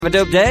Have a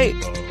dope day.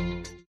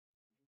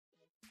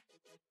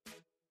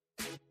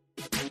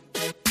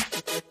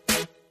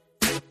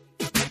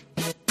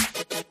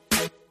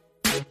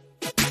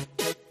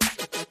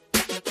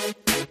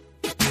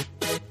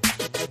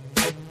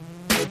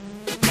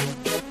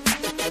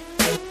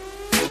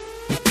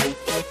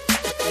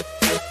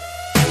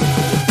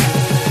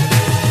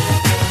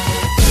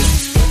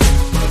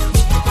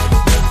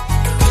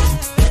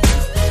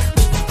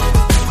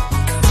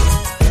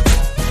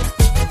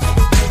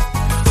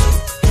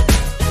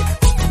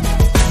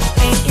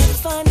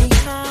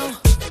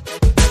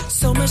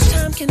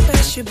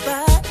 You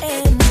by,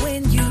 and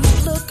when you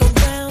look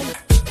around,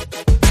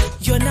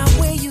 you're not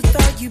where you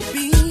thought you'd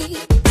be.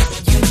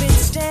 You've been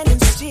standing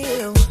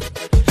still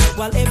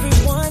while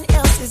everyone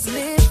else is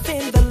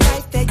living the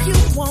life that you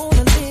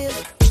wanna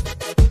live,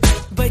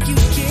 but you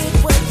get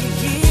what you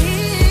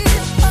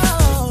give.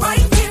 Oh,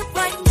 right here,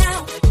 right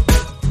now,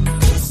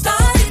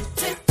 started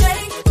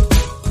today.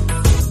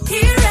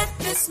 Here at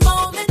this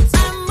moment,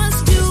 I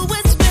must do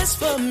what's best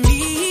for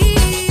me.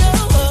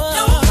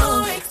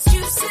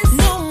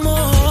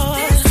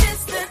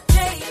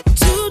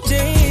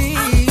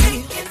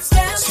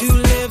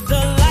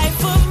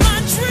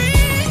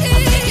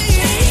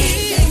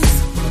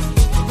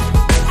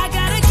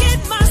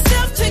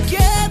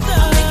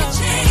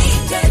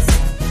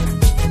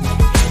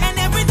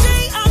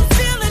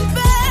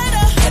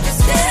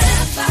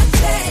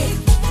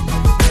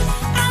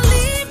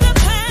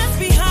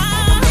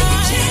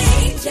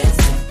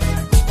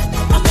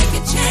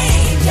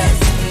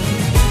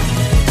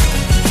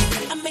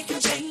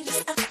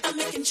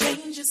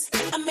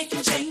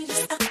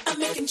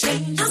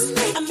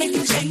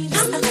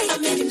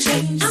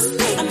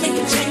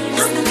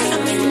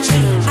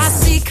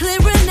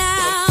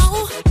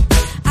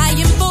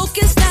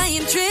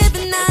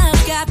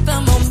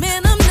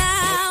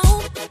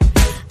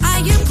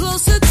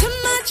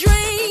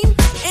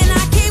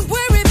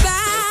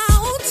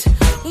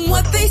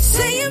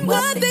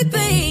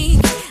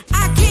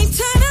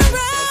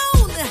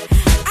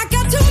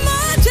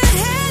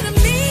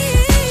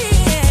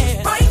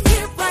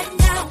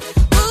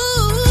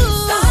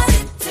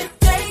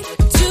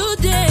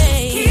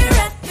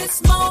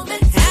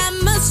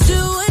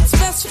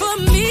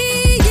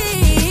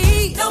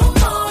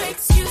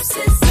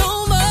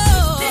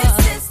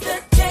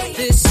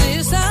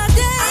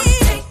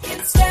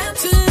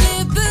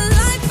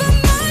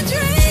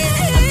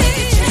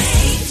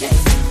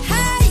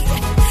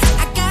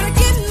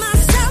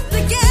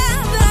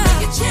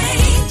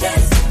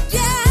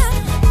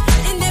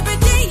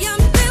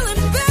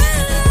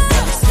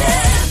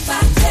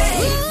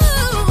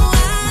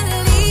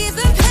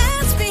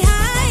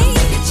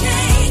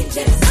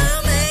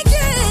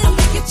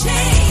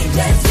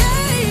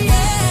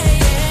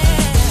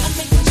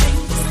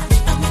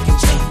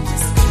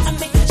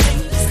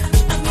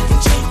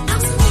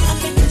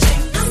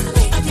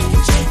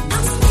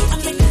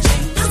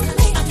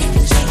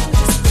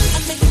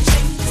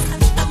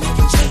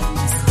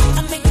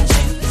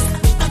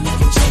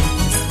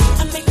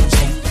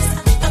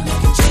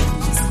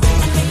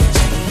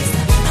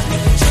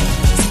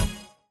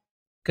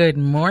 Good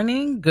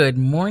morning, good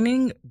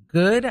morning,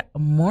 good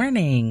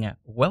morning.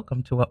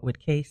 Welcome to What Would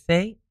Kay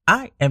Say?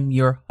 I am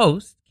your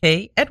host,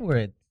 Kay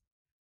Edwards.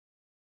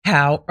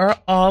 How are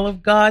all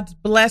of God's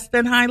blessed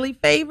and highly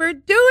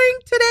favored doing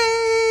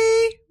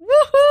today?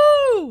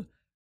 Woohoo!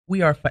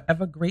 We are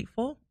forever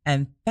grateful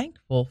and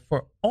thankful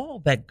for all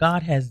that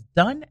God has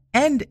done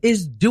and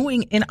is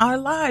doing in our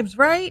lives,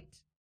 right?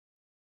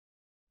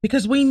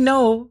 Because we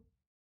know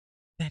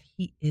that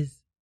He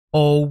is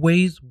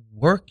always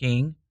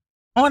working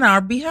on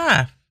our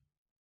behalf.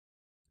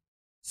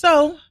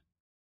 So,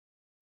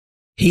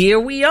 here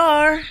we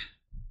are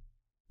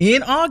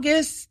in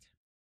August.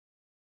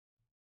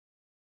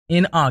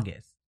 In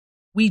August,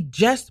 we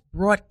just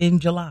brought in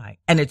July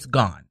and it's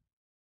gone.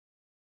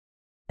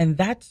 And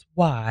that's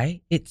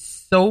why it's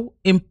so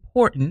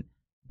important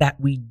that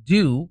we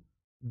do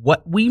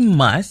what we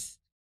must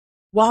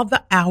while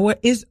the hour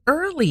is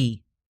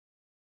early.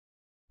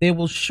 There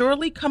will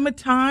surely come a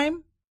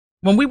time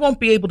when we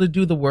won't be able to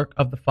do the work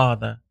of the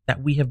Father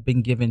that we have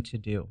been given to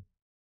do.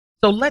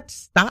 So let's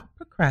stop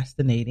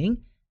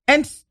procrastinating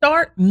and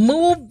start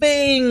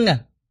moving.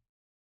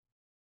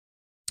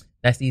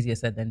 That's easier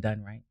said than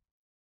done, right?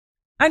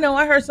 I know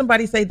I heard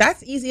somebody say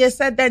that's easier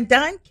said than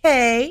done,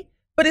 Kay,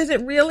 but is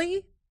it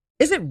really?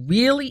 Is it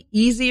really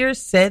easier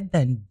said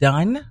than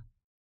done?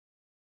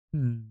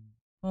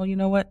 Well, you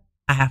know what?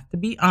 I have to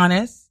be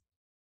honest.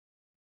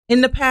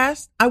 In the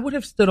past, I would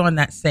have stood on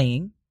that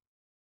saying.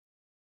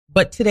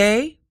 But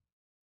today,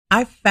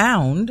 I've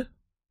found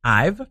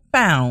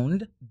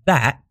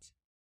that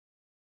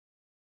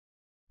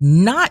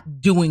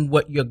not doing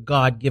what your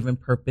God-given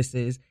purpose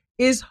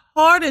is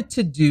harder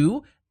to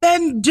do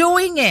than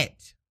doing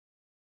it.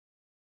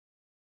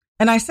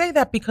 And I say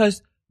that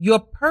because your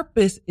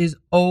purpose is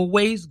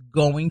always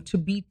going to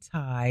be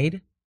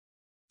tied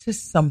to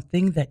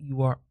something that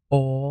you are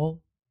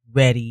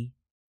already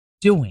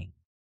doing.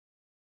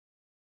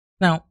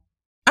 Now,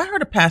 I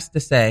heard a pastor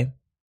say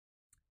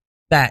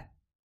that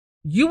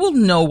you will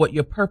know what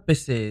your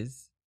purpose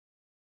is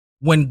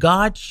when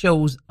God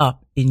shows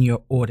up in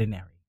your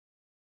ordinary.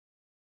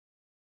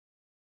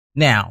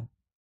 Now,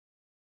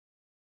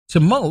 to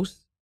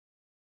most,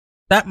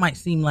 that might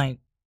seem like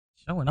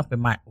showing up in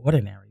my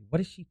ordinary. What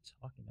is she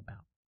talking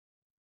about?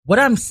 What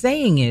I'm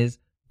saying is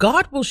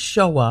God will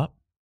show up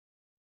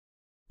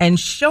and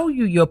show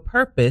you your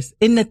purpose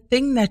in the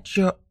thing that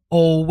you're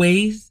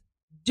always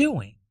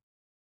doing,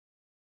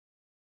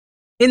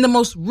 in the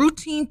most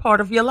routine part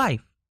of your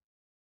life.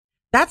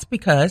 That's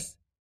because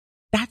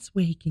that's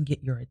where he can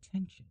get your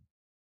attention,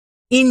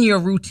 in your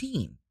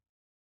routine.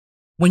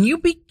 When you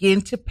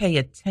begin to pay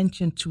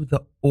attention to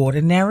the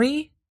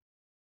ordinary,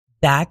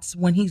 that's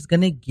when he's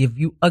going to give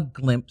you a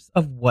glimpse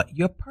of what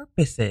your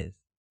purpose is.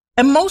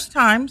 And most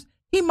times,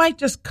 he might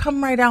just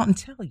come right out and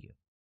tell you.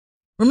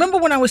 Remember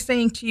when I was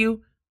saying to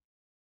you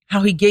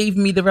how he gave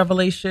me the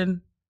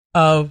revelation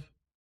of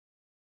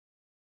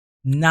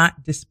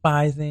not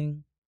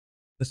despising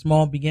the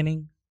small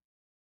beginning?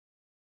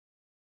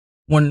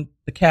 When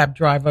the cab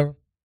driver,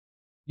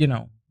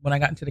 when I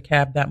got into the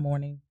cab that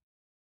morning.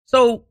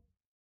 So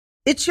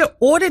it's your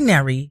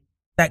ordinary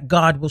that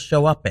God will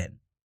show up in.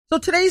 So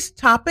today's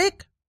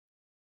topic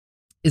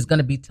is going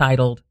to be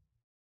titled,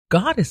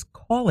 God is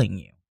Calling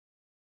You.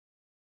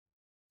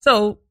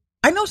 So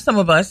I know some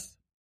of us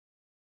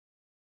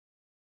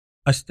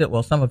are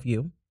still, some of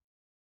you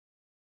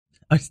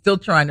are still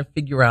trying to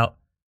figure out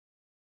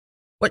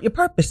what your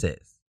purpose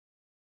is.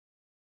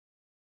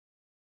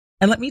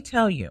 And let me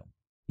tell you,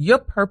 your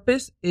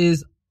purpose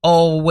is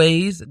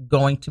always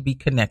going to be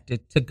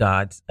connected to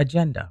God's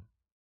agenda.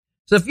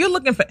 So if you're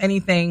looking for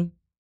anything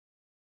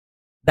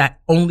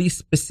that only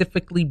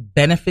specifically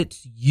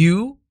benefits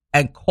you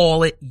and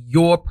call it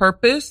your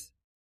purpose,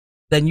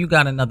 then you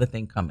got another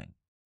thing coming.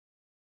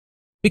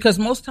 Because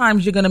most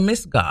times you're going to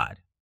miss God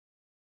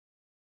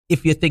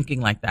if you're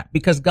thinking like that,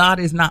 because God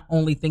is not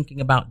only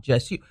thinking about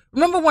just you.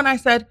 Remember when I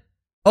said,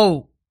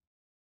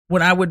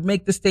 when I would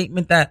make the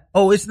statement that,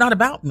 it's not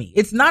about me.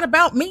 It's not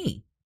about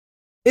me.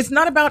 It's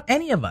not about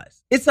any of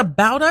us. It's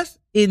about us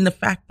in the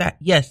fact that,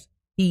 yes,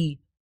 he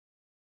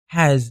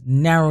has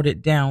narrowed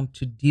it down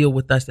to deal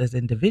with us as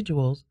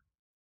individuals,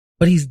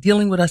 but he's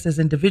dealing with us as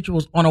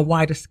individuals on a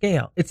wider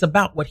scale. It's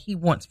about what he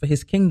wants for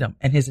his kingdom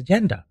and his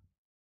agenda.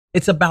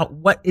 It's about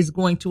what is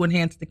going to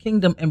enhance the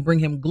kingdom and bring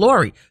him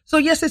glory. So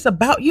yes, it's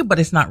about you, but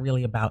it's not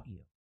really about you.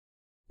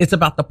 It's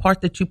about the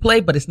part that you play,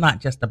 but it's not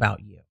just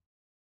about you.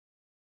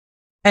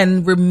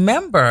 And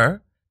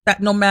remember that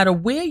no matter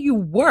where you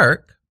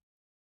work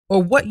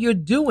or what you're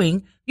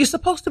doing, you're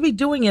supposed to be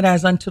doing it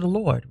as unto the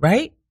Lord,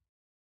 right?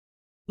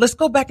 Let's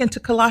go back into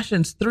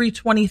Colossians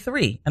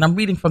 3:23, and I'm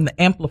reading from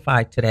the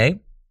Amplified today.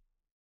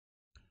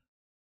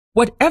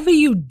 Whatever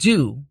you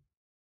do,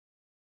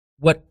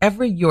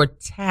 whatever your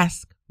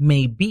task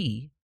may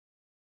be,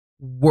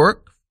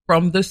 work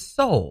from the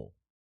soul.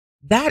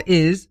 That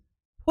is,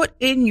 put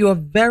in your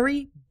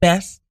very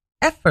best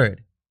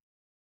effort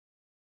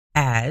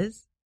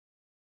as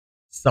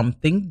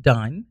something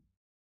done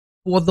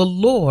for the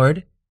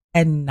Lord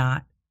and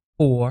not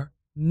for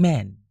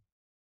men.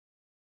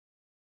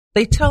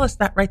 They tell us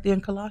that right there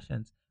in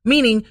Colossians.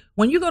 Meaning,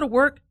 when you go to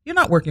work, you're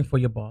not working for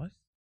your boss.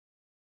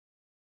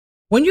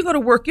 When you go to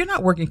work, you're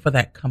not working for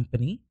that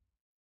company.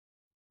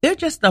 They're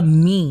just a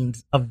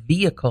means, a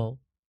vehicle,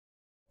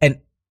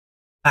 an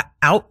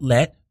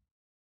outlet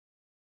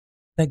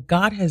that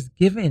God has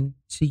given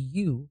to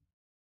you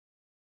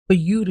for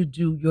you to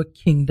do your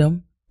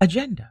kingdom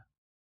agenda.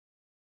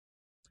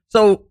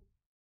 So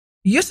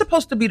you're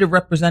supposed to be the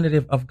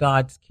representative of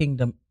God's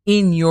kingdom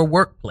in your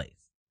workplace.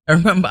 I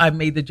remember I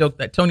made the joke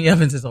that Tony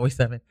Evans is always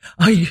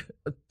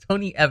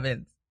Tony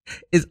Evans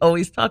is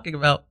always talking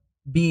about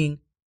being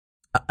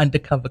an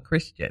undercover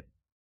Christian.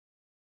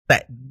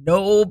 That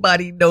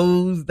nobody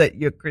knows that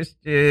you're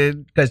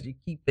Christian because you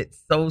keep it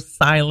so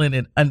silent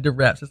and under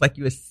wraps. It's like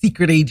you're a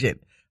secret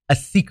agent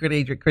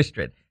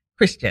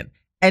Christian.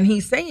 And he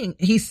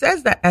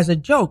says that as a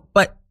joke,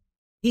 but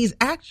he's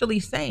actually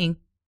saying,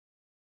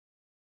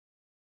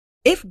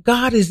 if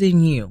God is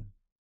in you,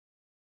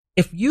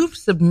 if you've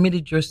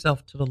submitted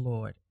yourself to the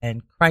Lord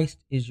and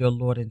Christ is your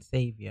Lord and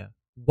Savior,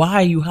 why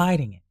are you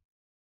hiding it?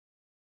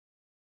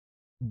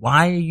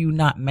 Why are you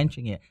not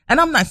mentioning it? And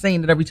I'm not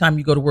saying that every time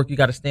you go to work, you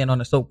got to stand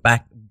on a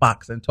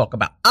soapbox and talk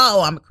about,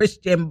 I'm a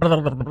Christian, blah,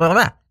 blah, blah, blah,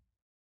 blah.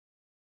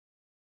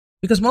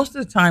 Because most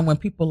of the time when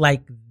people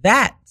like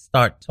that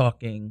start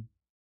talking,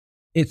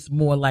 it's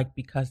more like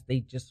because they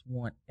just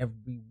want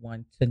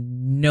everyone to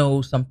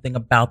know something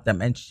about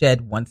them and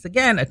shed, once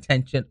again,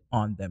 attention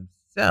on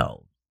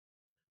themselves.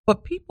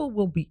 But people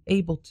will be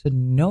able to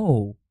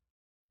know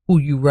who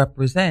you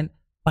represent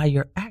by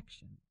your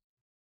actions,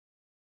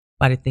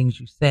 by the things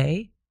you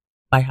say,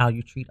 by how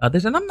you treat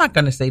others. And I'm not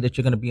going to say that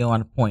you're going to be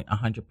on point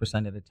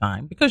 100% of the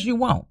time, because you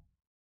won't.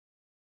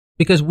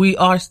 Because we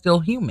are still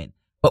human,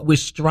 but we're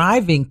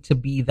striving to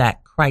be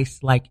that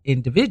Christ-like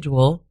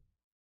individual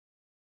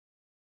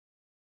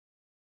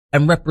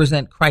and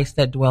represent Christ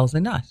that dwells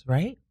in us,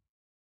 right?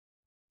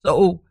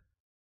 So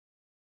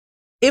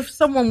if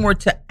someone were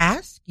to ask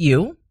ask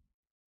you,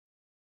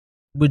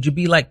 would you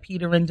be like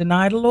Peter and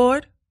deny the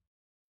Lord?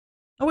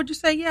 Or would you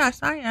say, yes,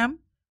 I am?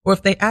 Or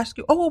if they ask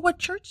you, oh, well, what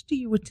church do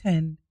you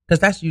attend? Because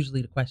that's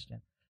usually the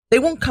question. They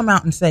won't come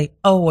out and say,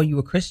 oh, are you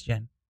a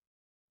Christian?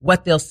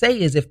 What they'll say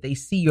is if they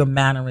see your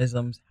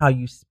mannerisms, how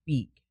you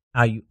speak,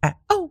 how you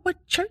act. Oh,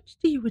 what church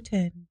do you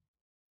attend?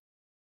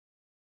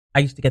 I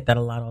used to get that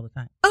a lot all the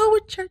time. Oh,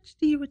 what church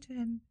do you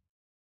attend?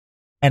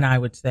 And I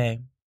would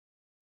say,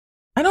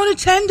 I don't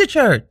attend a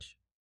church.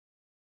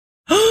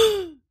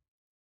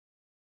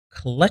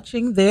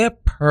 Clutching their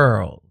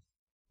pearls.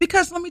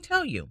 Because let me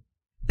tell you,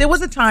 there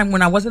was a time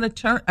when I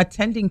wasn't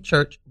attending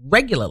church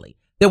regularly.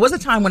 There was a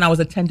time when I was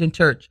attending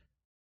church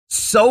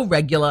so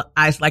regular,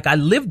 I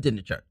lived in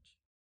the church.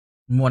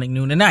 Morning,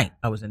 noon, and night,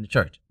 I was in the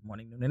church.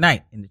 Morning, noon, and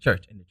night, in the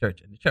church, in the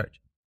church, in the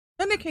church.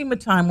 Then there came a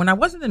time when I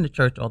wasn't in the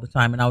church all the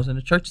time, and I was in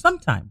the church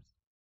sometimes.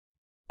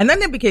 And then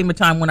there became a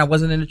time when I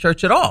wasn't in the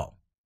church at all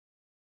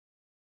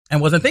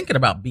and wasn't thinking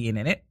about being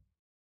in it.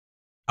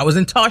 I was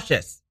in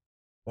Tarshish,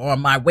 or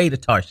on my way to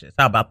Tarshish.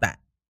 How about that?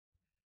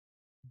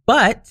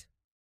 But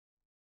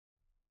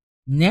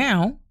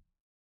now,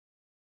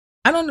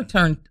 I don't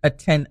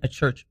attend a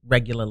church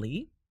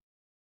regularly,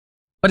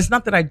 but it's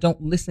not that I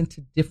don't listen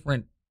to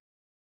different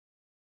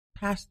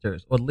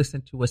pastors or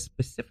listen to a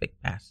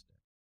specific pastor.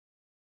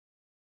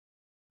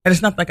 And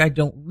it's not like I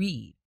don't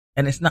read,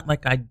 and it's not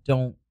like I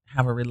don't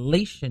have a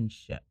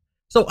relationship.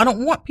 So I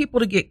don't want people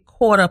to get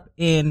caught up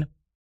in,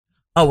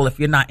 oh, well, if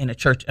you're not in a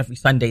church every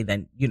Sunday,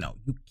 then, you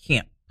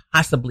can't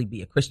possibly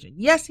be a Christian.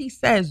 Yes, he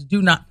says,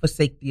 do not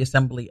forsake the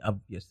assembly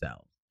of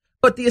yourselves.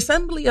 But the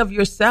assembly of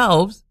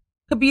yourselves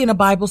could be in a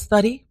Bible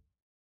study.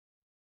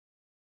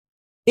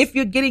 If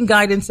you're getting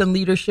guidance and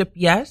leadership,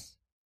 yes.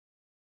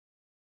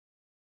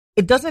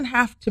 It doesn't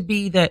have to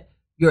be that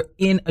you're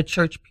in a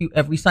church pew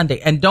every Sunday.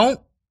 And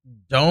don't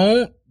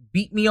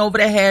beat me over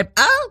the head.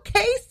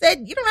 Okay,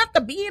 said you don't have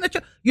to be in a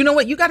church. You know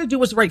what? You got to do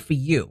what's right for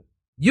you.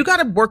 You got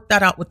to work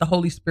that out with the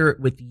Holy Spirit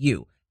with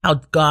you, how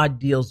God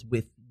deals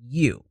with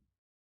you.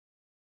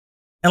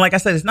 And like I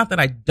said, it's not that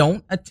I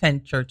don't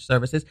attend church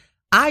services.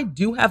 I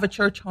do have a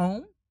church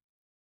home.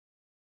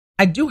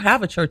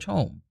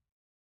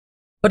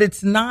 But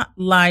it's not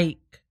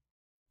like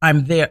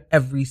I'm there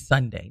every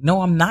Sunday.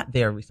 No, I'm not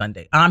there every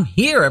Sunday. I'm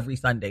here every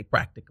Sunday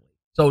practically.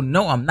 So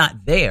no, I'm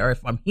not there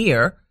if I'm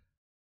here,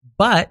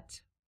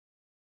 but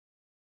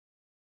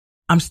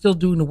I'm still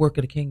doing the work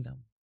of the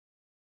kingdom.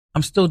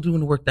 I'm still doing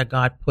the work that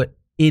God put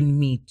in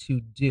me to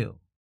do.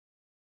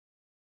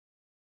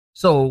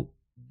 So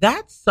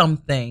that's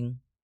something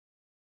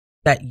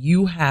that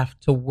you have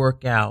to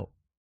work out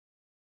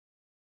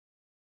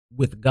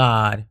with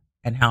God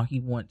and how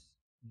he wants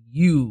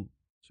you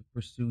to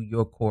pursue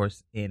your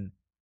course in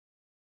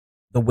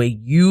the way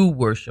you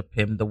worship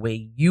him, the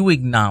way you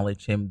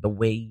acknowledge him, the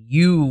way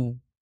you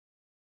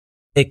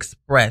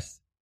express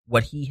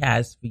what he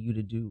has for you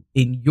to do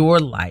in your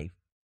life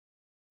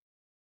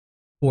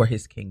for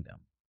his kingdom.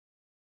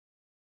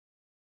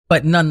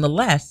 But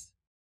nonetheless,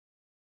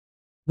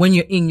 when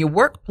you're in your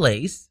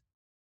workplace,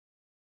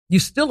 you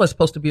still are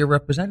supposed to be a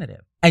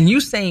representative. And you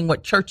saying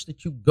what church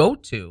that you go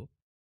to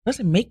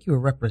doesn't make you a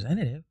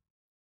representative.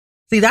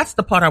 See, that's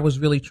the part I was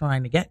really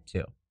trying to get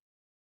to.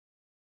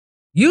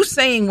 You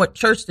saying what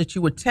church that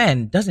you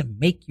attend doesn't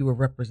make you a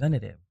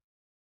representative.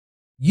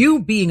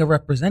 You being a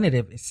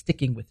representative is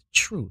sticking with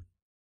truth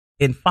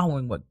in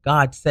following what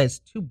God says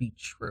to be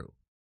true.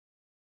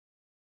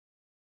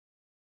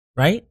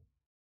 Right?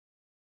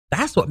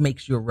 That's what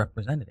makes you a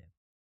representative.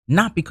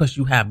 Not because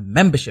you have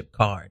membership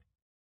card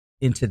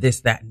into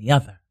this, that, and the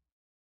other.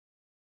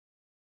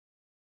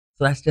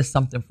 So that's just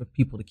something for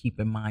people to keep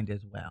in mind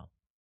as well.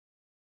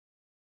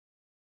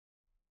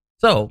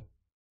 So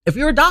if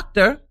you're a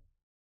doctor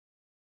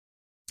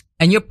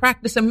and you're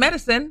practicing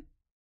medicine,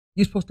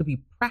 you're supposed to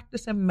be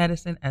practicing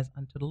medicine as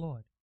unto the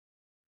Lord.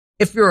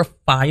 If you're a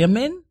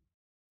fireman,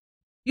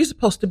 you're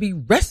supposed to be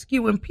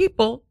rescuing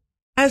people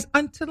as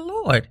unto the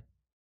Lord.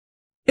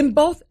 In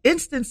both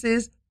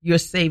instances, you're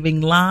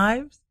saving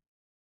lives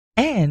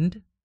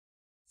and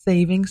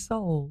saving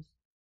souls.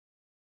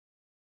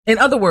 In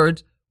other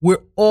words,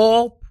 we're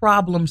all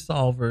problem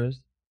solvers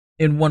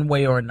in one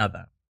way or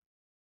another.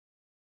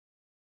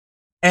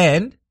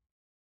 And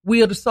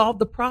we are to solve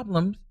the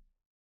problems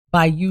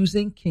by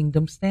using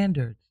kingdom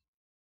standards,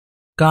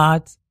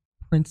 God's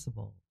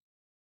principles.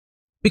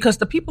 Because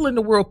the people in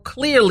the world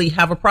clearly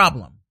have a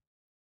problem,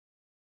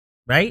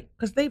 right?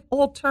 Because they've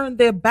all turned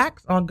their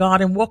backs on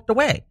God and walked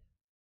away.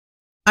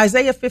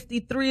 Isaiah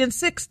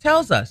 53:6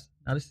 tells us,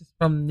 now this is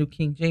from the New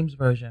King James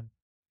Version,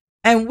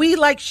 and we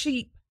like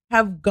sheep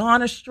have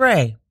gone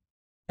astray,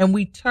 and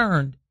we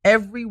turned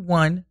every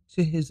one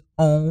to his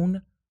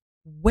own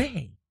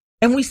way.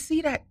 And we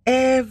see that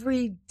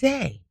every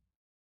day.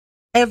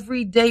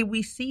 Every day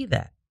we see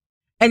that.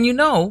 And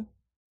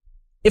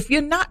if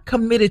you're not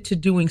committed to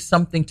doing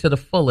something to the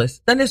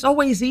fullest, then it's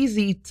always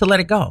easy to let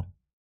it go.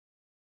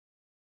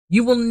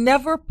 You will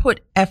never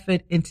put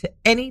effort into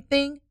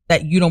anything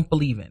that you don't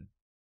believe in.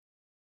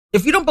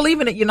 If you don't believe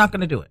in it, you're not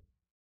going to do it.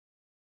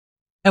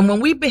 And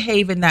when we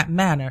behave in that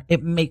manner,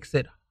 it makes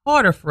it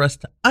harder for us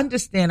to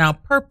understand our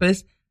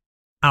purpose,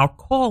 our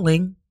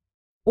calling,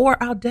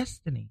 or our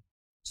destiny.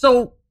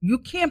 So you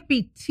can't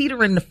be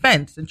teetering the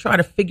fence and try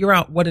to figure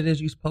out what it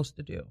is you're supposed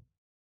to do.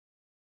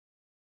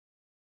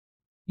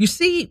 You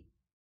see,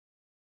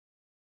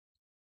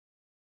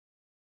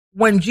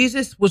 when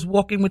Jesus was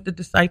walking with the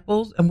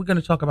disciples, and we're going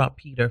to talk about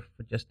Peter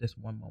for just this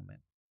one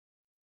moment,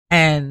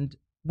 and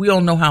we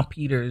all know how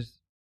Peter's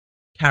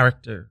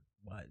character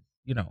was,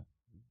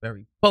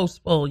 very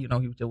boastful. He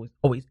was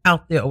always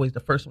out there, always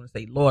the first one to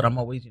say, Lord, I'm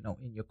always, in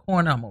your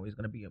corner. I'm always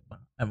going to be,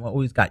 I'm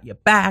always got your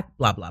back,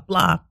 blah, blah,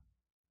 blah.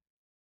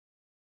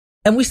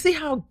 And we see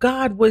how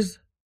God was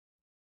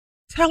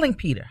telling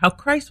Peter, how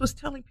Christ was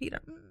telling Peter,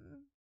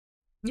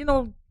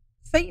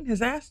 Satan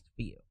has asked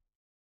for you.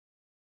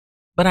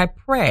 But I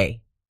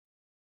pray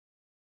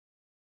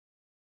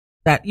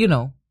that,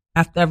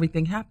 after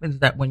everything happens,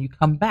 that when you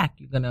come back,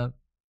 you're going to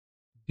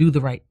do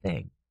the right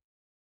thing.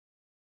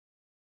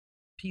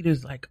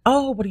 Peter's like,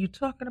 oh, what are you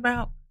talking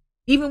about?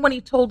 Even when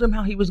he told him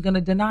how he was going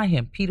to deny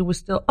him, Peter was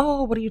still,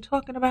 oh, what are you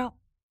talking about?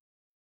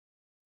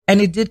 And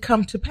it did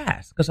come to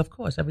pass, because of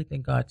course,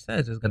 everything God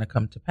says is going to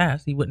come to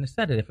pass. He wouldn't have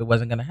said it if it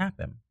wasn't going to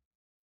happen.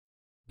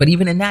 But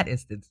even in that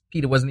instance,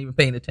 Peter wasn't even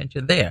paying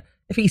attention there.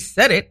 If he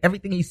said it,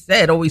 everything he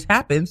said always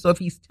happens. So if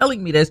he's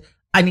telling me this,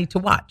 I need to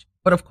watch.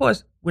 But of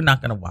course, we're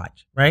not going to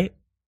watch, right?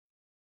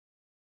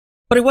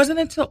 But it wasn't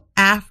until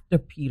after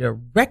Peter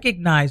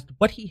recognized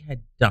what he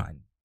had done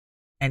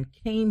and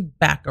came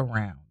back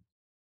around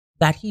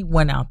that he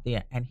went out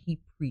there and he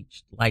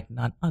preached like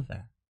none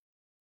other.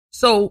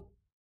 So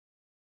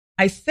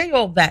I say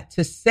all that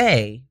to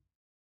say,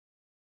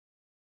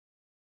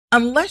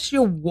 unless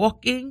you're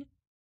walking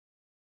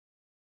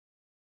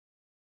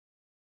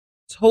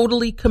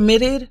totally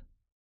committed,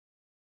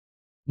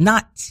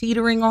 not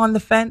teetering on the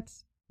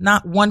fence,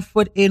 not 1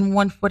 foot in,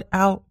 1 foot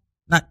out,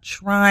 not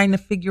trying to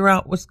figure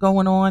out what's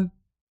going on,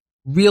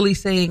 really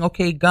saying,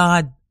 okay,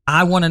 God,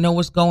 I want to know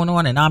what's going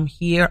on and I'm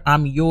here,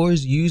 I'm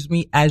yours, use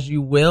me as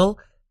you will.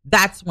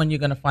 That's when you're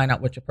going to find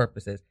out what your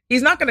purpose is.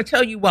 He's not going to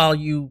tell you while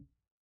you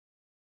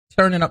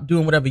turning up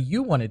doing whatever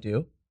you want to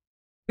do,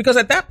 because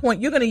at that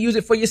point, you're going to use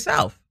it for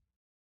yourself,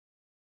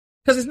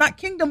 because it's not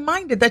kingdom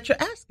minded that you're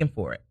asking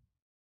for it.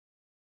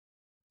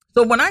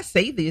 So when I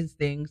say these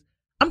things,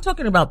 I'm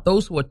talking about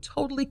those who are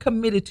totally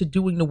committed to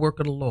doing the work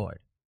of the Lord.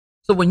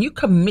 So when you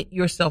commit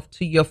yourself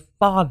to your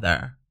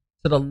Father,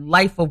 to the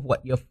life of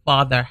what your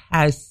Father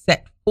has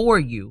set for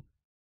you,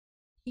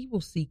 He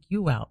will seek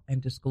you out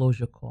and disclose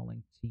your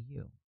calling to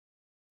you.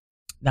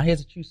 Now,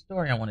 here's a true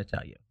story I want to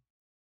tell you.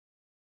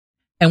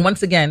 And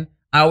once again,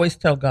 I always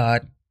tell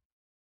God,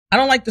 I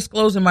don't like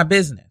disclosing my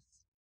business,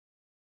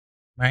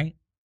 right?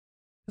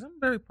 Because I'm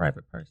a very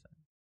private person.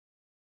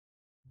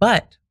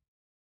 But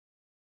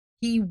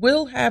He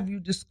will have you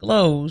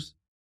disclose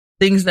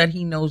things that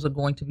He knows are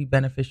going to be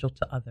beneficial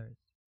to others.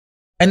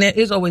 And there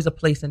is always a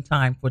place and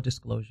time for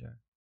disclosure.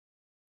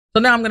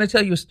 So now I'm going to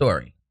tell you a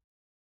story.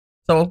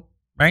 So,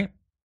 right?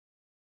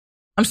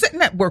 I'm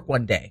sitting at work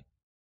one day.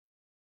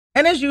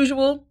 And as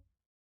usual,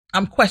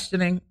 I'm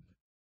questioning,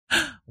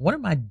 what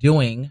am I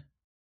doing?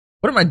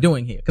 What am I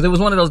doing here? Because it was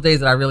one of those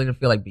days that I really didn't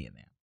feel like being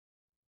there.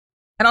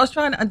 And I was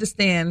trying to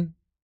understand,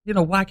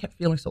 why I kept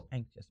feeling so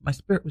anxious. My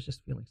spirit was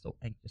just feeling so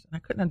anxious, and I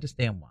couldn't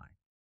understand why.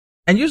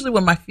 And usually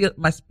when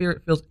my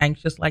spirit feels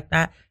anxious like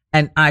that,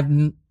 and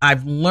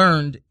I've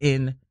learned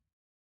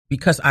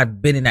because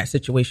I've been in that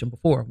situation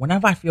before,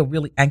 whenever I feel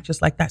really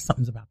anxious like that,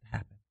 something's about to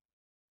happen.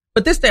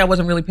 But this day I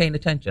wasn't really paying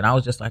attention. I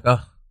was just like,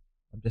 oh,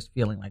 I'm just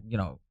feeling like,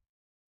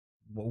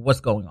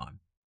 what's going on?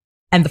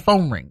 And the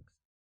phone rings.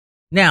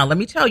 Now, let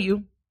me tell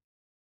you,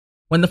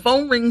 when the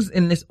phone rings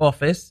in this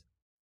office,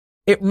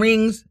 it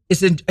rings,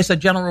 it's a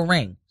general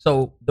ring.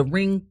 So the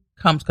ring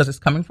comes because it's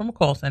coming from a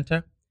call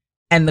center,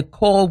 and the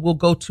call will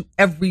go to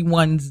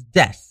everyone's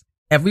desk.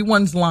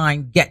 Everyone's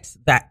line gets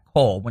that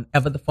call.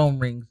 Whenever the phone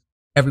rings,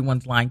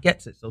 everyone's line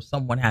gets it. So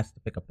someone has to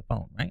pick up the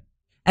phone, right?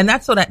 And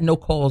that's so that no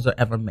calls are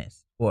ever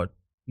missed, or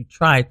you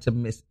try to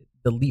miss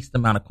the least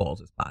amount of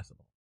calls as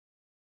possible.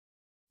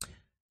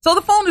 So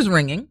the phone is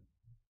ringing,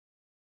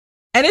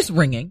 and it's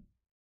ringing,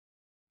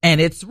 and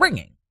it's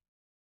ringing.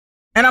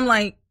 And I'm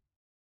like,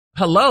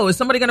 hello, is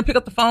somebody going to pick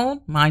up the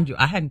phone? Mind you,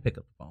 I hadn't picked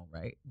up the phone,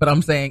 right? But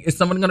I'm saying, is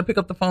someone going to pick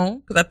up the phone?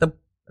 Because at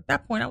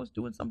that point, I was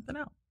doing something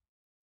else.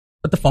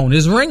 But the phone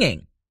is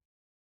ringing.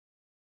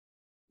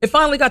 It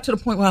finally got to the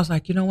point where I was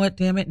like, you know what,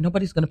 damn it,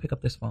 nobody's going to pick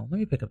up this phone. Let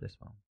me pick up this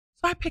phone.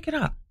 So I pick it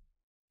up.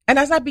 And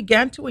as I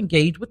began to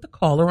engage with the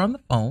caller on the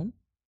phone,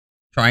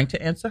 trying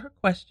to answer her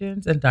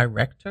questions and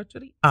direct her to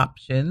the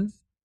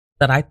options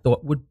that I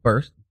thought would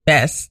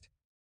best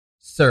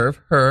serve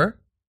her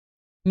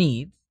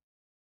needs,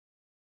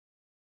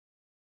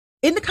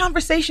 in the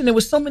conversation, there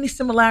was so many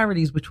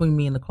similarities between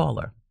me and the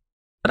caller.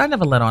 But I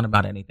never let on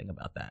about anything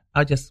about that.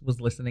 I just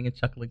was listening and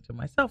chuckling to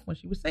myself when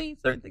she was saying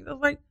certain things. I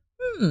was like,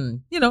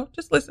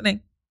 just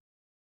listening.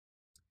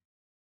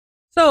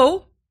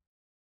 So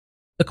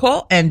the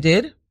call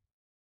ended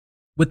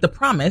with the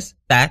promise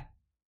that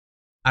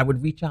I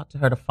would reach out to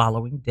her the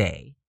following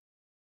day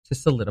to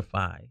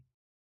solidify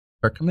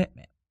her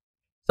commitment.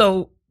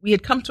 So we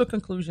had come to a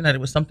conclusion that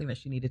it was something that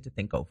she needed to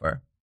think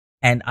over,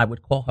 and I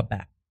would call her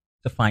back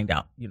to find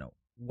out,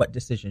 what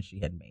decision she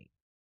had made.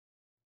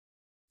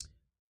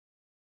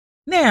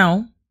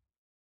 Now,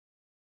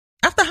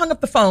 after I hung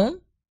up the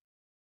phone,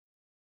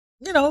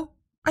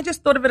 I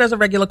just thought of it as a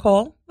regular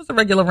call. It was a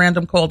regular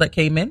random call that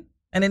came in,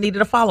 and it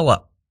needed a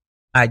follow-up.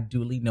 I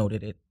duly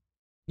noted it,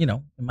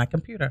 in my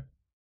computer.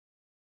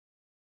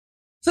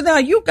 So now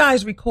you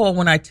guys recall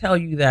when I tell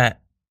you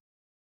that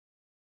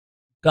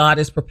God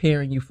is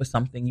preparing you for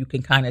something, you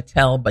can kind of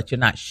tell, but you're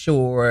not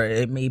sure.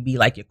 It may be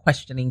like you're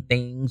questioning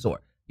things,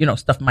 or,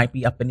 stuff might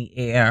be up in the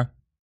air.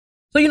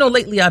 So,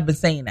 lately I've been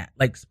saying that,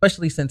 like,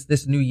 especially since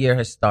this new year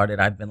has started,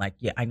 I've been like,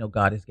 yeah, I know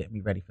God is getting me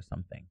ready for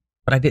something,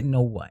 but I didn't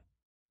know what.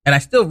 And I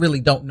still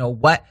really don't know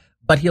what,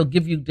 but he'll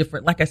give you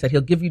different, like I said,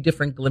 he'll give you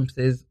different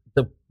glimpses.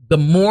 The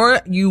more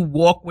you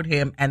walk with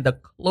him and the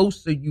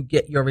closer you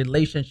get your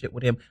relationship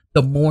with him,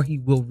 the more he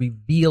will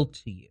reveal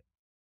to you.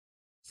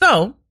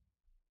 So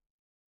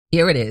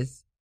here it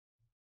is.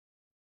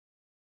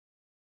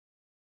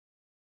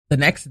 The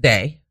next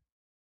day,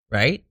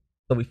 right?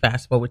 So we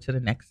fast forward to the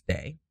next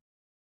day.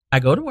 I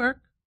go to work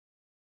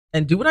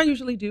and do what I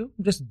usually do.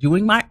 I'm just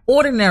doing my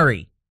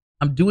ordinary.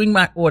 I'm doing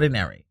my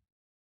ordinary.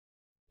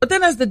 But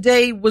then as the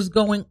day was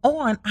going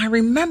on, I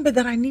remembered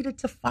that I needed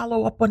to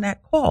follow up on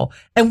that call.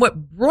 And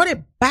what brought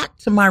it back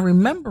to my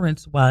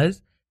remembrance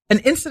was an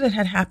incident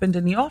had happened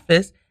in the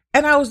office.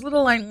 And I was a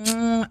little like,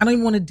 I don't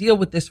even want to deal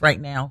with this right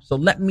now. So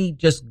let me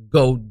just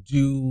go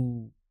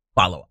do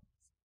follow-ups.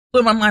 So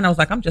in my mind, I was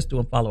like, I'm just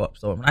doing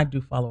follow-ups. So when I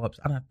do follow-ups,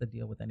 I don't have to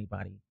deal with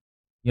anybody,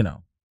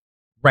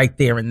 right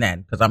there and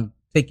then, because I'm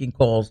taking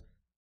calls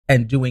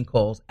and doing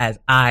calls as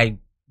I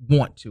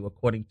want to,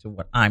 according to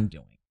what I'm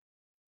doing.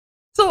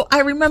 So I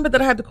remembered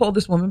that I had to call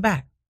this woman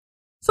back.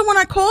 So when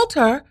I called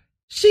her,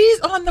 she's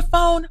on the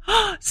phone,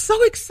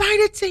 so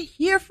excited to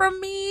hear from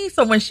me.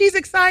 So when she's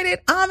excited,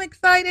 I'm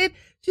excited.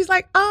 She's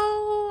like,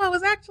 oh, I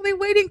was actually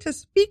waiting to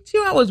speak to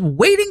you. I was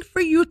waiting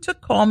for you to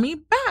call me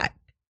back.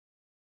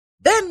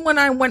 Then when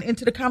I went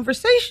into the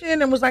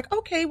conversation and was like,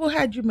 okay, well,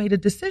 had you made a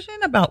decision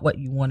about what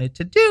you wanted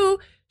to do?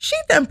 She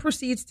then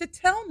proceeds to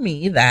tell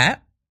me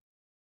that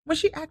when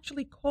she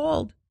actually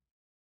called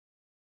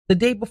the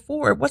day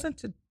before, it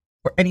wasn't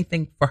for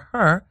anything for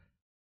her.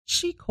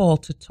 She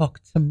called to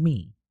talk to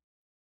me.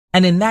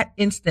 And in that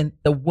instant,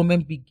 the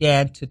woman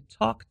began to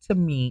talk to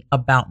me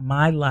about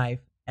my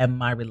life and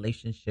my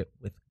relationship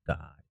with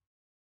God.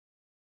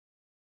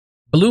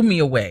 Blew me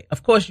away.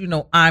 Of course,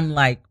 I'm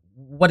like,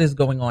 what is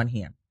going on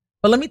here?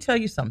 But let me tell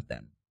you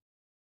something.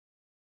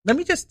 Let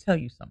me just tell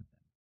you something.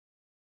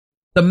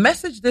 The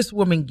message this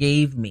woman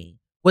gave me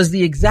was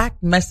the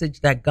exact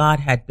message that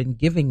God had been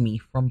giving me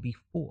from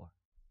before.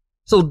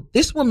 So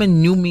this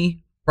woman knew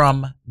me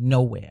from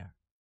nowhere.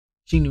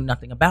 She knew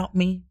nothing about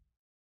me.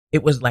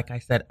 It was, like I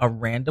said, a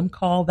random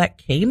call that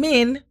came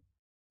in.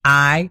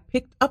 I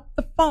picked up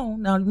the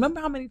phone. Now, remember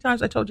how many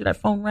times I told you that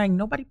phone rang?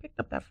 Nobody picked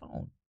up that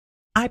phone.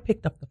 I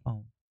picked up the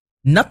phone.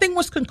 Nothing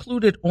was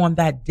concluded on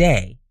that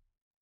day.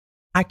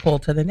 I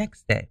called her the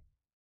next day.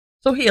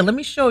 So here, let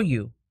me show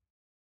you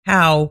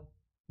how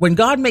when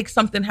God makes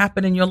something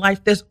happen in your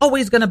life, there's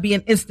always going to be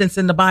an instance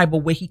in the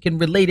Bible where he can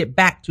relate it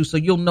back to, so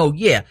you'll know,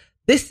 yeah,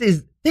 this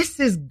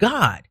is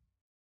God.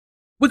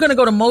 We're going to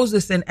go to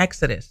Moses in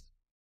Exodus.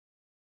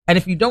 And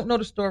if you don't know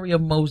the story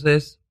of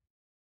Moses,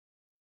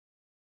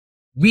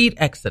 read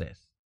Exodus.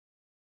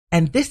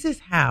 And this is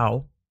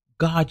how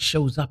God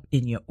shows up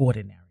in your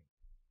ordinary.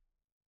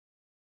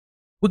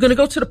 We're going to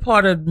go to the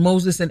part of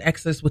Moses in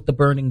Exodus with the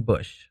burning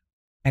bush.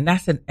 And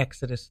that's in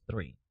Exodus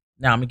 3.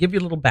 Now, I'm going to give you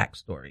a little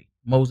backstory.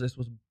 Moses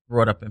was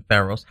brought up in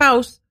Pharaoh's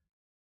house.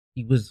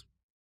 He was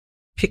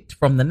picked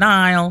from the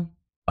Nile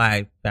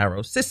by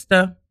Pharaoh's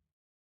sister.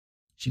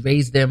 She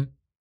raised him.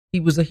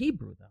 He was a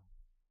Hebrew, though.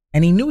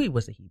 And he knew he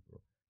was a Hebrew.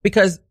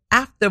 Because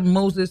after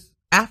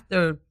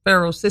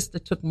Pharaoh's sister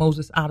took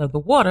Moses out of the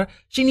water,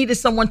 she needed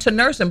someone to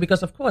nurse him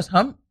because, of course,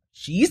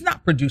 she's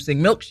not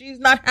producing milk. She's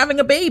not having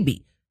a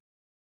baby.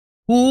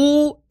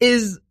 Who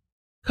is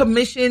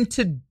commissioned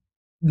to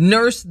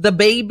nurse the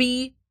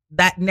baby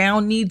that now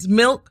needs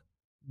milk?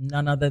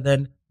 None other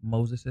than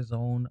Moses'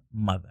 own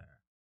mother.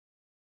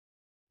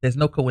 There's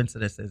no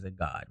coincidences in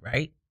God,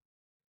 right?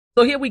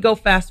 So here we go,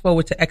 fast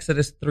forward to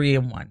Exodus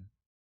 3:1.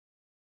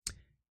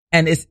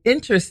 And it's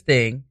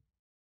interesting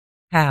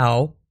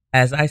how,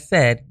 as I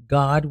said,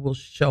 God will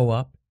show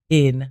up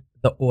in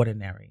the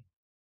ordinary.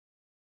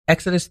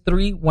 Exodus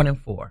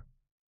 3:1-4.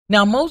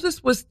 Now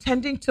Moses was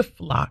tending to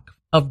flock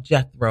of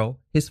Jethro,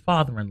 his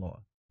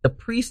father-in-law, the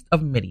priest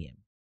of Midian.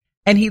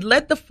 And he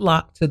led the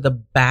flock to the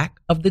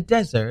back of the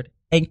desert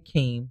and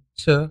came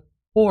to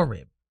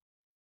Horeb,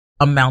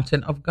 a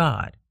mountain of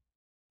God.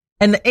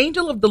 And the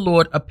angel of the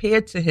Lord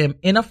appeared to him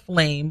in a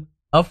flame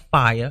of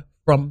fire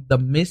from the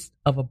midst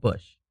of a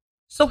bush.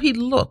 So he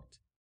looked,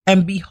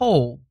 and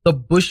behold, the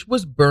bush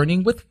was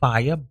burning with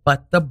fire,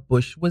 but the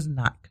bush was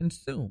not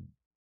consumed.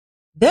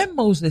 Then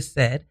Moses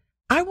said,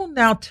 I will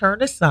now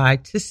turn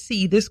aside to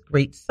see this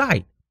great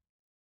sight,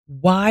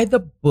 why the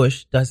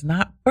bush does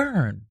not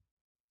burn.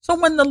 So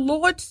when the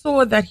Lord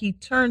saw that he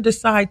turned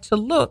aside to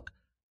look,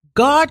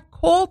 God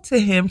called to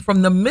him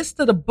from the midst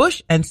of the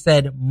bush and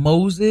said,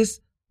 Moses,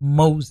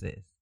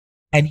 Moses.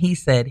 And he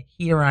said,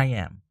 here I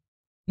am.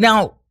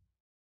 Now,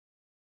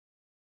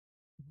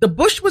 the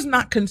bush was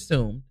not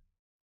consumed.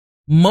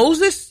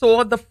 Moses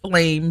saw the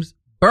flames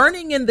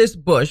burning in this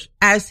bush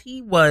as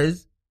he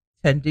was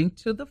tending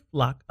to the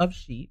flock of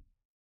sheep,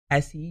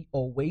 as he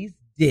always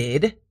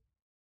did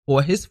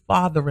for his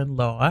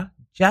father-in-law,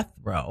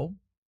 Jethro.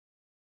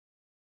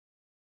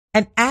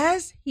 And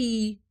as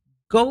he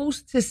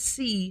goes to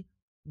see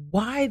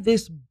why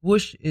this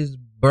bush is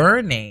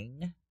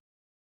burning,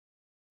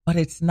 but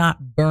it's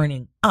not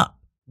burning up,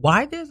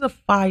 why there's a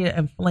fire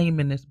and flame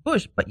in this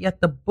bush, but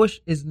yet the bush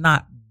is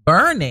not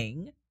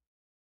burning,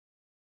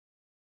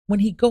 when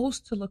he goes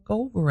to look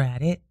over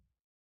at it,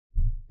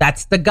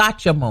 that's the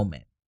gotcha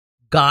moment.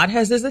 God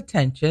has his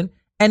attention,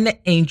 and the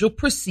angel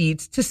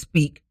proceeds to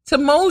speak to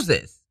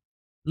Moses,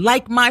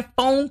 like my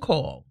phone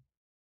call.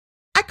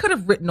 I could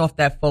have written off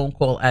that phone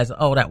call as,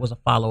 oh, that was a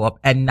follow-up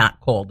and not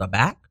called her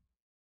back.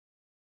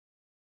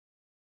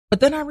 But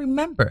then I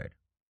remembered,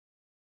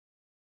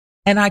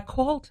 and I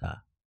called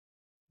her.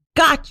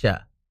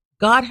 Gotcha.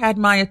 God had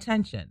my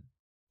attention,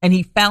 and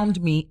he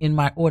found me in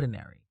my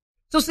ordinary.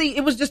 So see,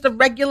 it was just a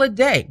regular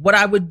day, what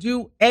I would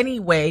do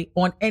anyway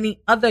on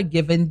any other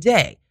given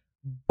day.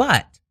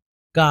 But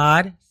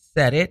God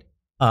set it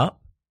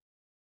up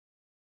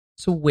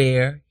to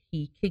where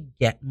he could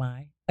get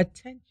my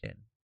attention.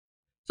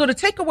 So the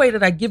takeaway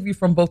that I give you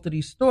from both of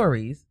these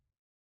stories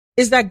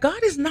is that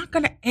God is not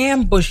going to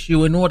ambush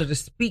you in order to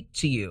speak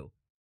to you,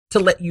 to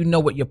let you know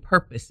what your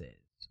purpose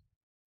is,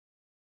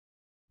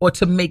 or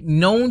to make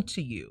known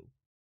to you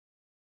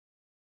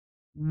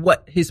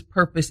what his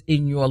purpose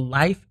in your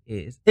life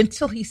is,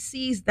 until he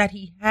sees that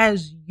he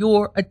has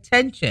your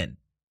attention,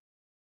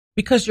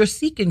 because you're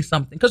seeking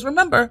something. Because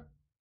remember,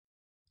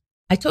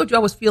 I told you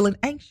I was feeling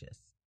anxious.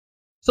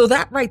 So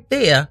that right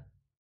there,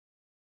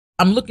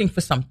 I'm looking for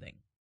something.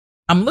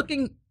 I'm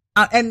looking,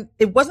 and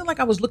it wasn't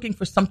like I was looking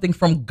for something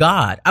from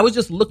God. I was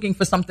just looking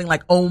for something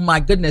like, oh my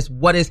goodness,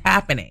 what is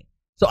happening?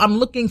 So I'm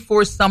looking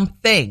for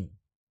something.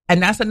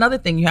 And that's another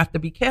thing you have to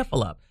be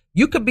careful of.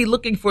 You could be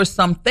looking for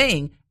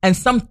something, and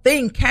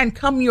something can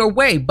come your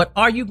way, but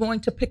are you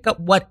going to pick up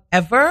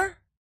whatever?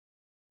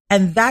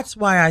 And that's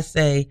why I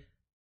say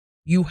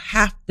you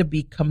have to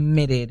be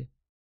committed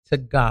to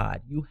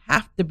God. You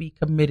have to be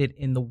committed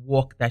in the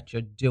walk that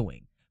you're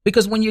doing.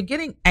 Because when you're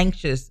getting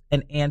anxious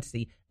and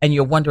antsy and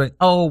you're wondering,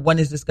 oh, when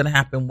is this going to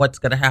happen? What's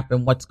going to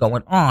happen? What's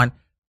going on?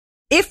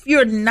 If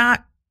you're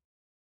not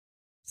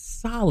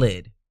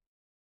solid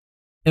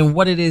in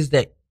what it is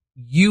that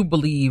you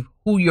believe,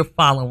 who you're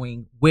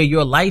following, where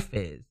your life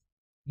is,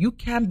 you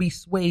can be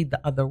swayed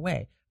the other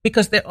way,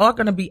 because there are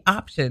going to be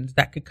options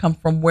that could come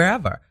from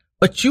wherever,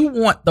 but you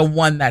want the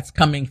one that's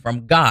coming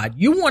from God.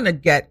 You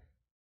want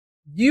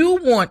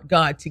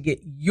God to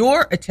get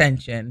your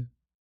attention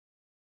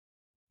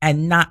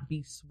and not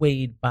be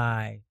swayed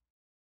by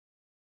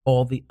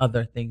all the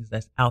other things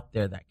that's out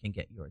there that can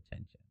get your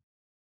attention.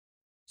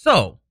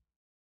 So,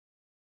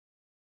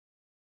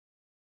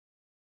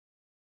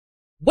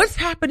 what's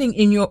happening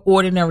in your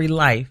ordinary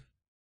life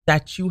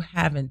that you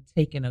haven't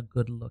taken a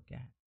good look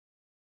at?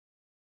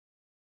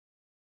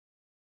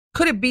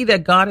 Could it be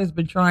that God has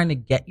been trying to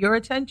get your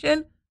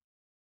attention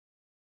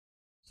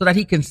so that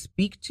he can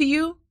speak to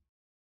you,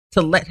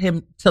 to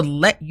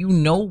let you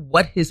know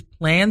what his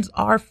plans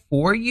are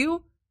for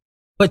you,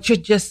 but you're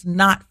just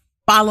not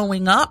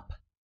following up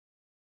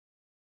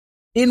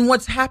in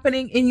what's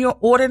happening in your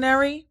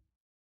ordinary?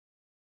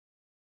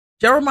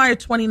 Jeremiah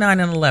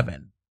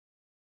 29:11.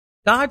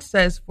 God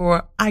says,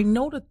 for I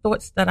know the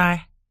thoughts that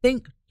I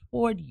think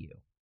toward you,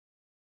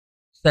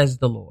 says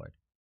the Lord.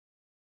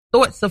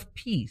 Thoughts of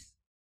peace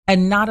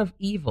and not of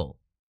evil,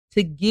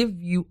 to give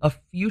you a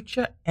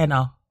future and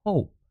a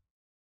hope.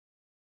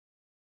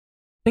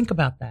 Think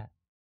about that.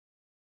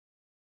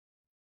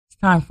 It's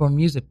time for a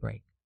music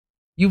break.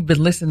 You've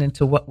been listening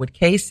to What Would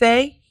Kay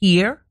Say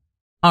here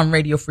on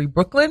Radio Free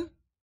Brooklyn.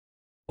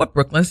 What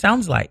Brooklyn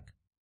sounds like.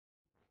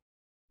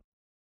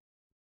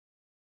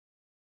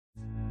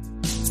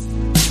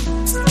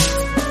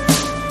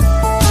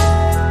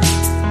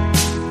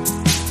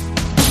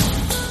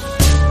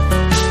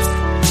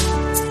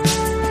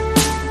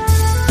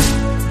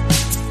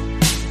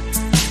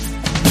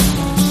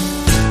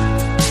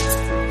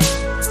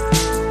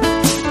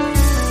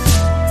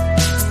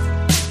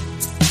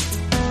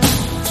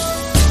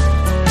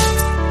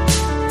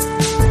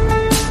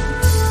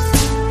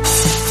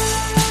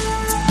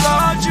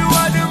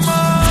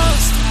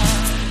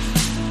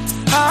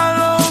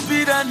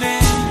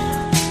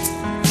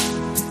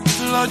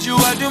 Lord, you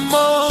are the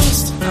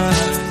most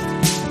high.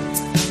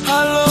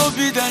 Hallowed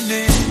be thy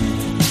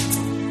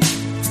name.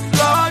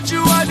 Lord,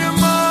 you are the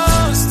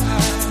most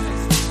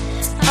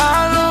high.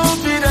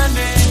 Hallowed be thy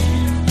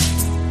name.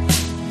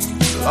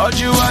 Lord,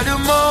 you are the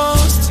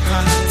most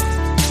high.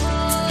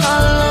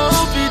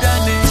 Hallowed be thy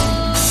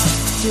name.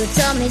 You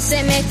tell me,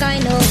 say, make I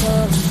know.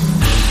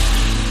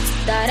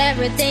 that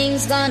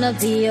everything's gonna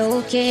be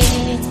okay.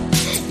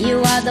 You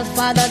are the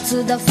father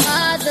to the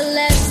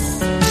fatherless,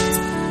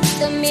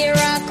 the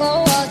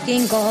miracle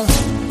working God.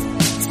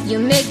 You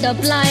make the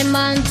blind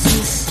man to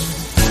see,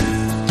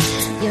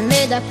 you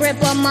made the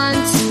crippled man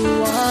to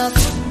walk.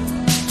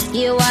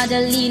 You are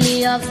the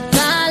lily of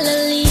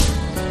Galilee,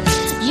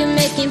 you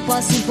make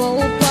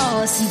impossible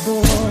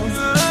possible.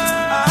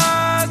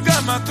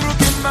 Kama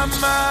truki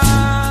mama,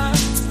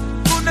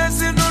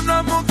 unazinu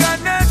na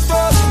mugane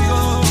tokyo,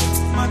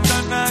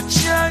 matana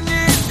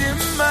chiani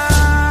dima.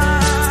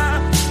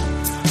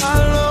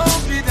 Hello,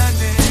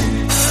 bidane.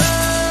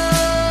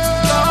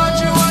 Lord,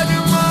 you are the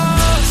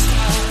most.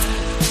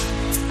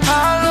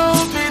 Hello,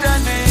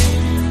 bidane.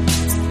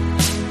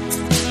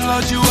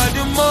 Lord, you are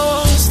the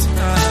most.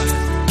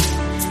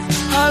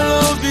 Hello,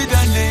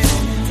 bidane.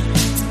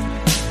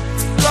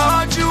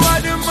 Lord, you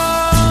are the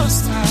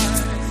most.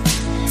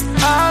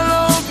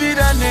 Hello,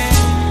 bidane.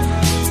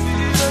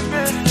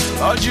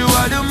 Lord, you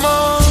are the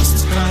most.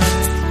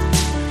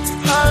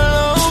 Hello,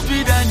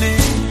 bidane.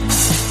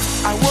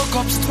 I woke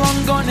up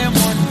strong on a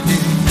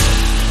Monday.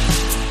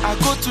 I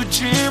go to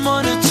gym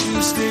on a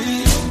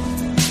Tuesday,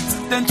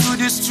 then to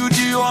the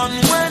studio on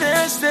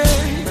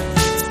Wednesday.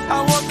 I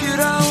work it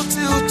out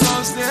till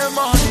Thursday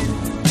morning.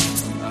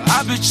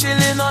 I be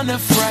chilling on a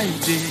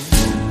Friday.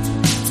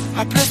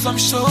 I play some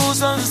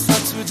shows on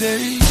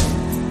Saturday.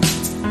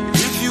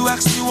 If you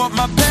ask me what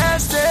my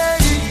best day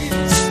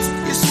is,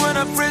 it's when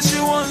I praise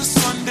you on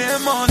Sunday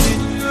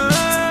morning.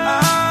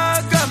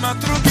 I got my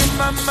truck in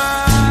my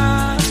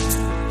mind.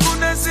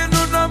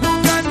 Unezinu na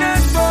mugane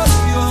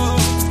tokyo,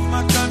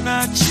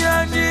 matana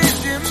chiani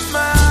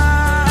dima.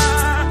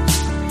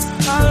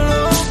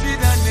 Hello,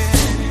 bidane.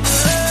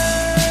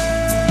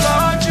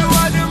 Lord, you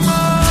are the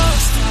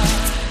most.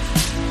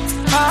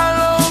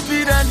 Hello,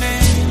 bidane.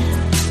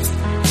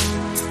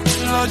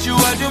 Lord, you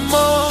are the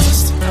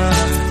most.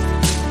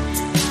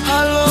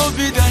 Hello,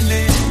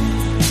 bidane.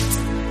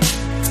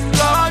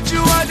 Lord,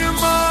 you are the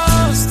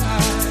most.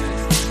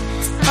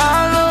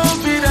 Hello,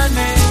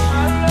 bidane.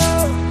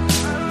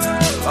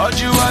 Lord,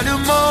 you are the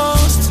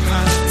most.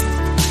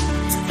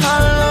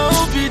 Hello,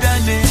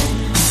 bidane.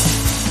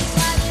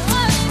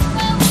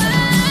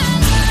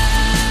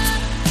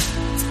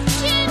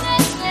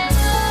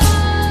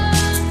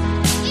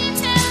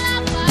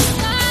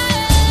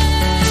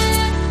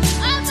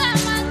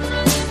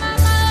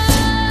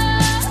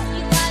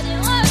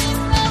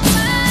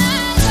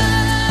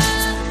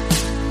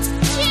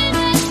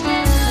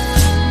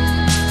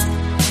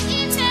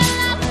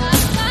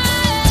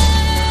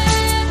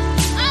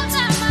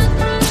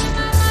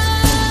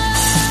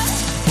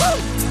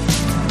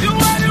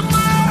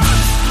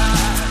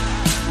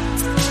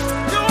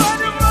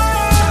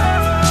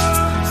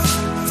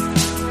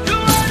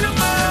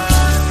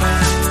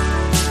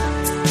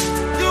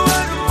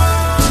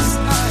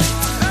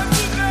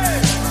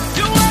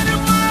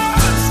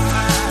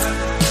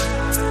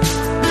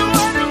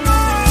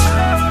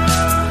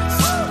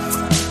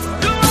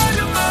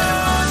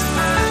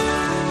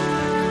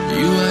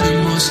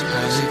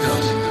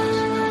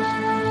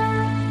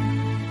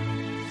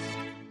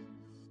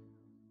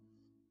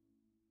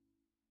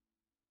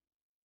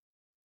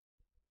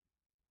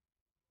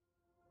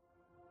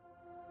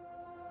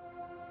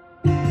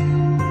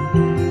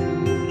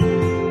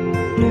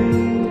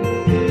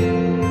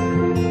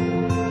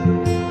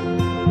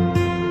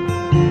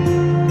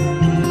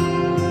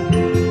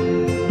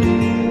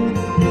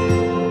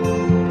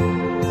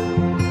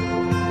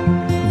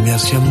 Me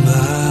has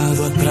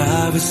llamado a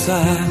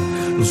atravesar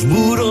los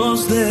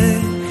muros de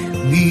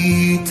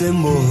mi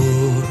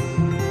temor.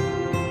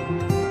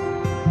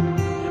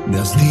 Me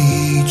has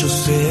dicho,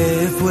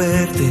 sé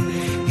fuerte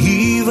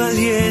y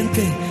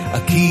valiente,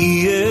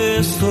 aquí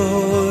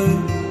estoy.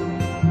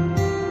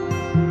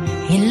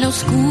 En la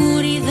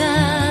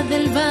oscuridad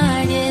del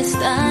valle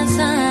estás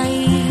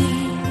ahí,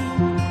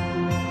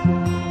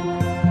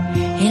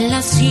 en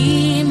la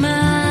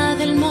cima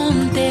del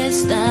monte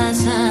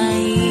estás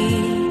ahí.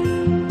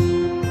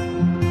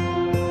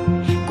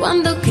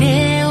 Cuando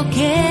creo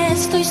que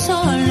estoy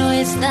solo,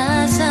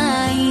 estás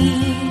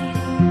ahí.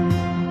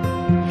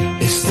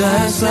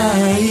 Estás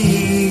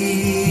ahí.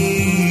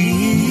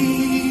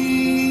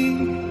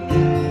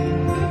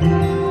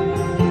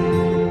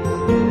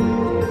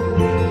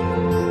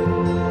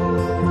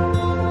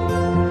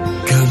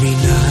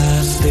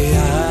 Caminaste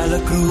a la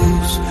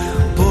cruz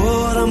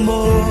por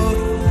amor.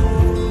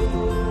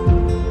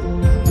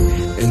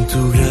 En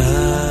tu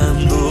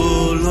gran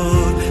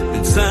dolor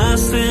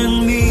pensaste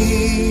en mí.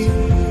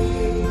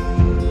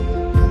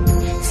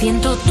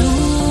 Siento tu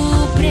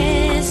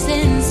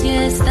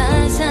presencia,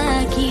 estás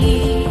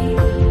aquí.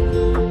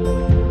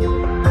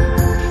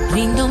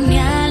 Rindo mi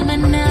alma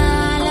en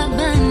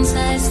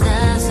alabanza,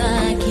 estás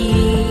aquí.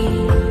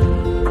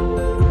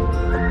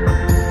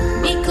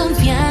 Mi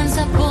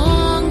confianza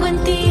pongo en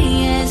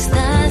ti,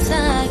 estás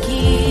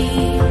aquí.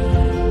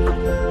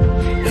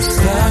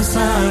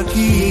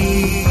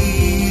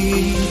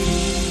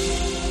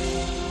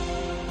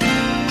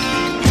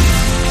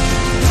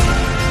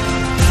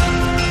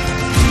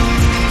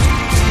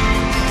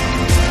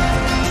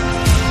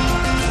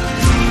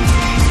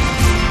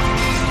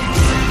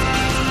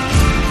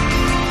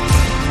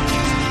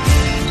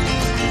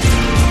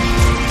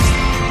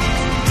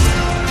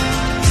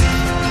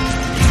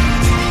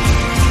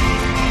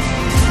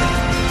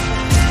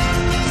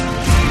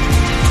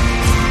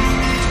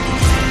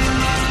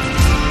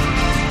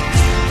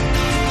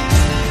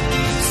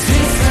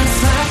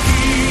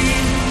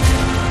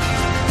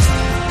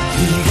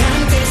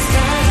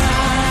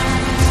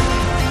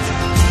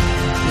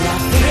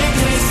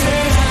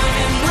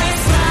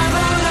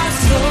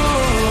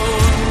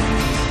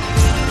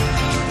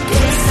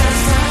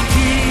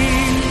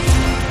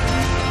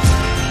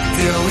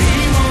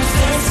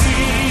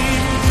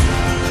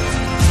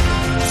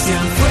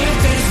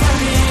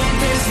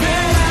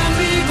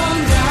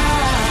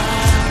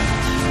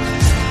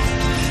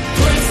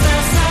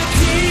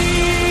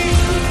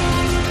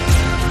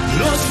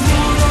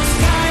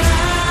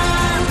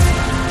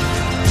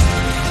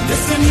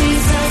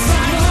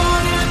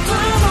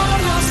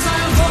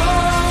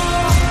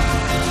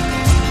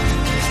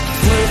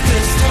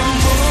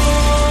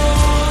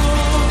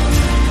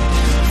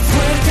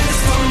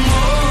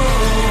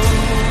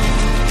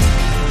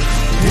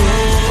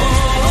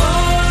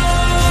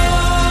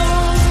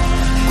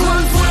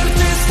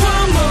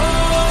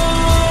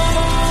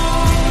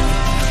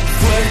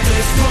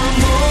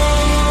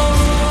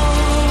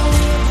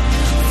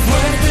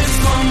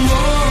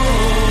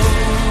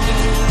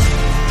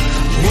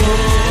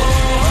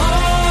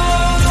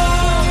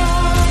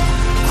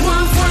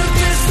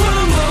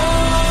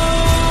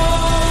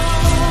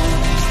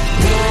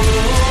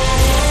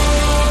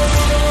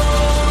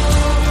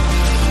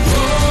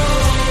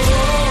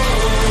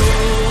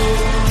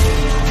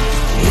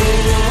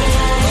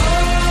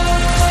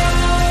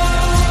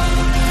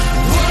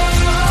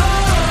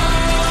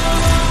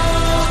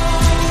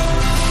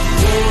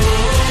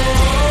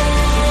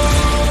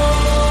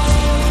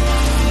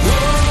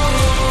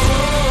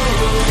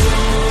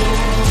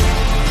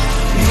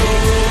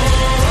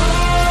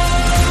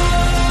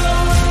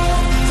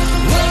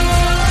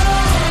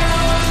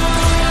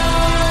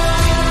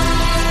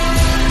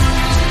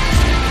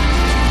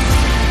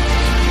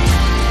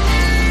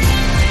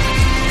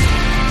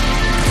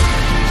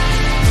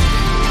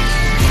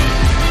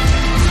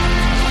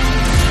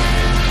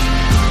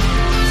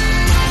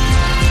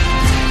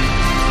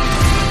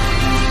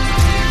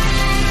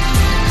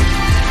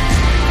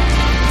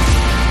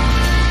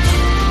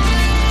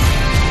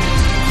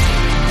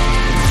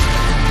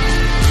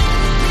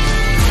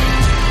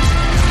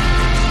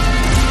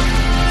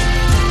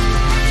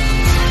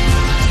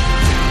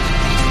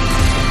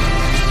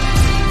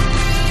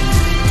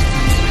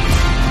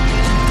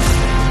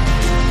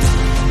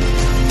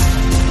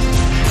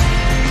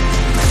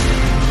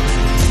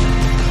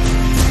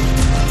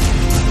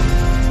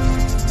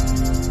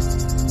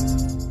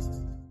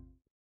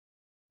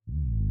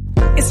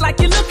 It's like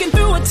you're looking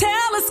through a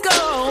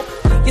telescope.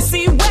 You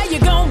see where you're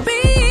gonna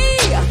be.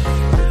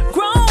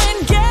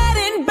 Growing,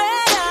 getting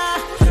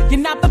better. You're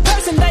not the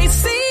person they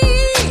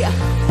see.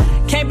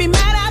 Can't be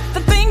mad at the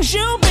things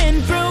you've been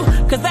through,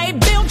 'cause they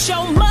built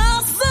your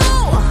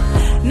muscle.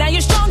 Now you're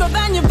stronger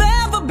than you've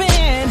ever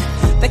been.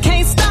 They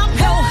can't stop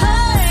your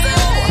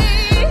hustle.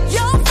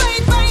 Your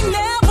faith ain't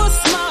never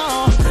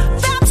small.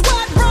 That's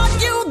what brought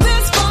you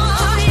this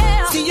far.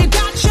 See, you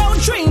got your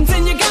dreams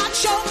and you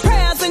got your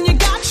prayers and you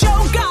got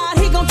your God.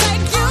 He gon'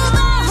 take you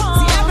there.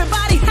 See,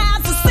 everybody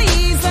has a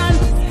season,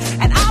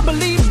 and I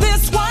believe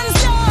this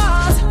one's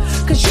yours.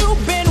 'Cause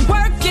you've been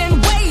working,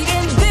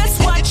 waiting. This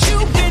what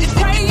you've been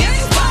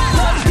praying for.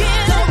 Go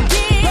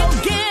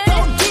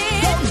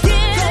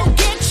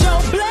get your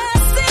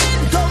blessing.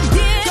 Go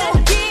get it.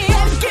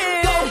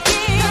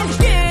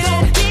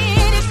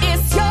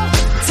 It's your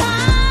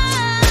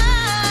time.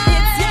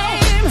 It's your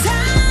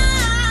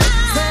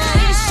time.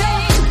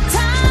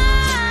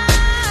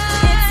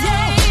 It's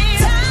your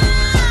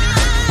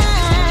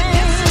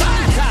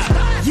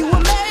time. You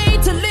were made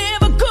to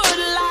live a good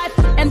life,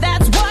 and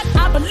that's what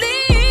I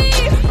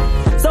believe.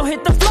 So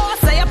hit the floor,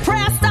 say a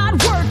prayer, start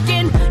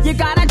working. You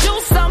gotta do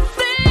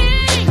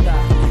something.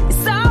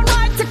 It's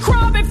alright to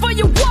crawl before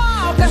you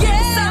walk.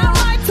 It's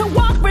alright to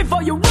walk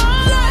before you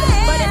run.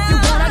 But if you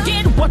wanna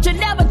get what you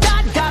never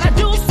got, gotta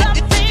do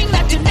something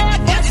that you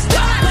never done.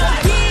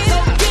 Go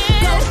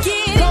get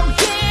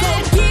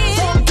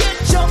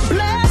your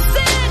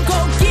blessing. Go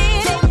get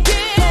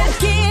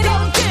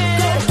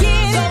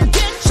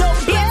your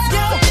blessing. It's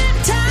your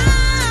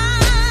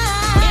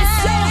time.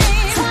 It's your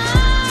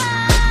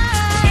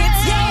time.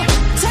 It's your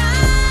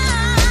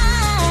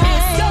time.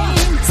 It's your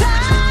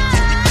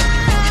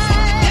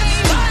time.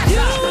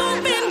 You've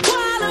been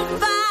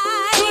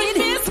qualified.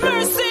 His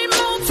mercy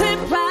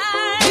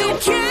multiplied. You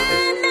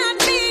cannot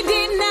be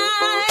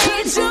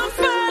denied. You're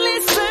fully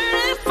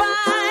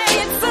certified.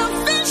 It's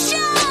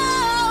official.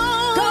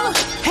 Go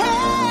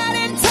ahead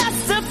and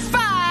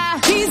testify.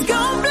 He's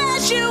gonna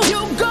bless you. You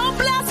gon'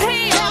 bless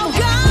him. Now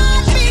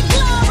God be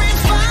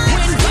glorified.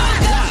 When you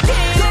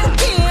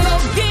go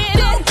get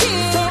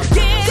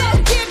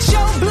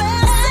your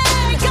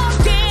blessing. Go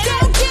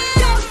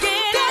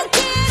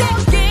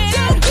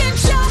get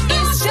your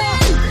It's your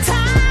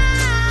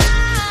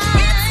time.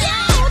 It's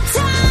your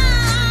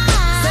time.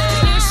 Say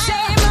it's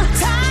shame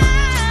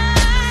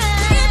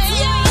time. It's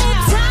your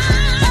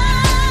time.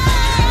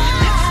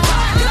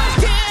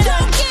 Go get that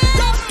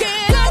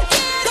blessing.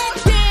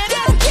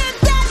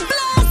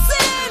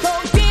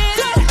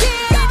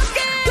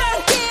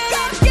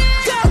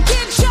 Go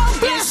get your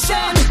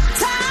blessing.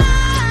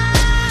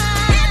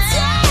 Time. It's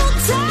your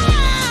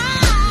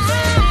time.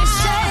 It's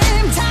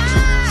shame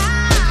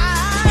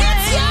time.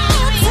 It's your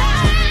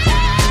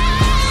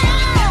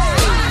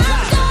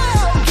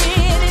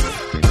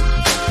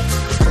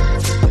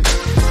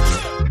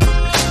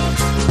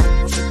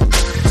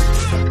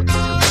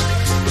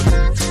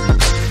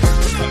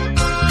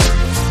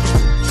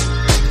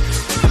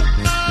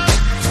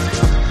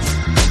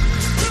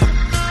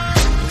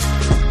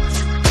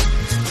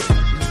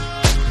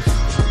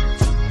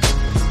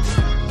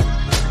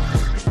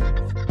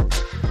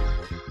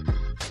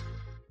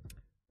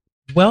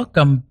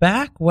Welcome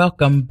back,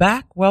 welcome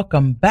back,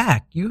 welcome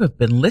back. You have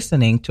been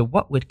listening to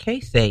What Would Kay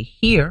Say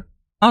here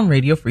on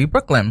Radio Free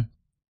Brooklyn.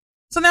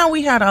 So now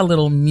we had our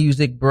little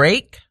music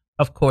break.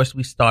 Of course,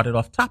 we started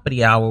off top of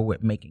the hour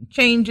with Making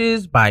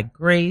Changes by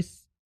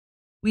Grace.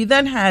 We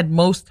then had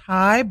Most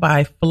High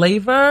by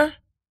Flavor,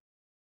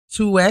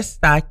 Tu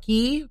Está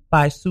Aquí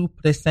by Su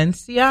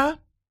Presencia,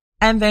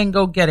 and then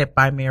Go Get It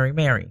by Mary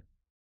Mary.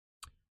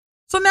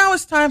 So now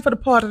it's time for the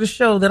part of the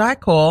show that I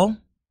call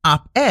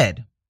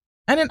Op-Ed.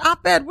 And in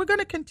Op-Ed, we're going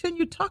to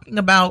continue talking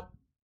about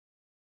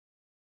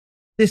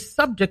this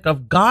subject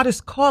of God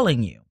is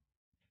calling you.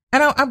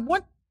 And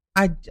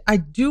I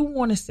do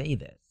want to say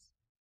this,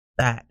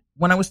 that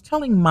when I was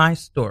telling my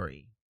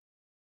story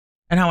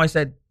and how I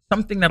said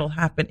something that'll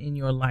happen in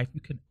your life,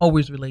 you can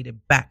always relate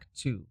it back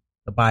to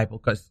the Bible,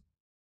 because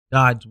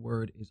God's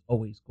word is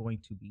always going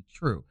to be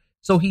true.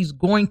 So he's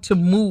going to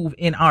move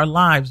in our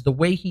lives the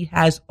way he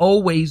has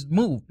always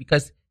moved,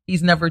 because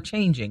he's never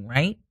changing,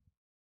 right?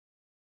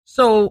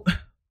 So,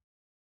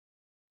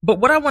 but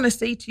what I want to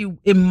say to you,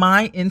 in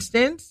my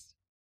instance,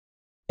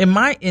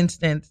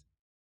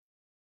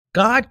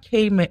 God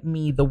came at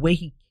me the way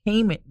he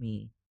came at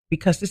me,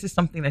 because this is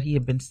something that he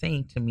had been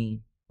saying to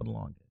me for the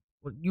longest.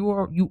 Well,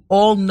 you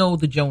all know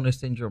the Jonah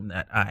syndrome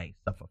that I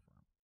suffer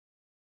from.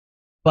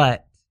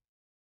 But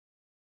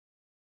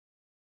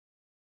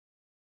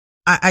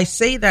I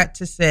say that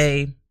to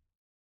say,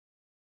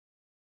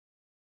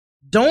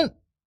 don't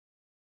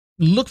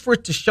look for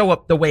it to show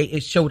up the way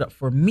it showed up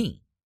for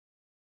me.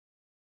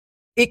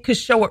 It could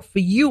show up for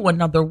you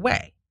another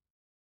way.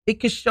 It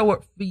could show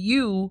up for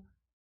you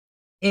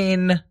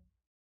in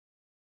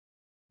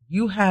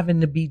you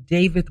having to be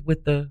David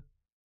with the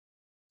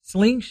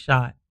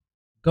slingshot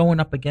going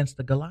up against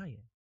the Goliath.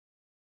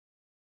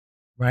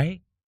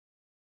 Right?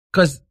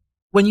 Because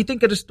when you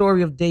think of the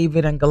story of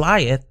David and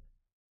Goliath,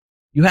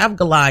 you have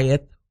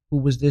Goliath who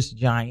was this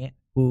giant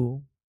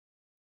who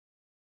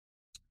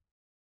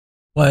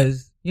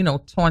was,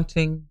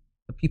 taunting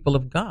the people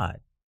of God,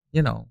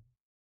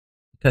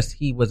 because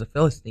he was a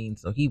Philistine.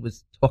 So he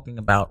was talking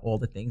about all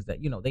the things that,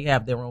 they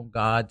have their own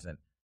gods and,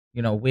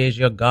 where's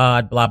your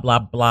God? Blah, blah,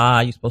 blah.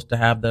 You're supposed to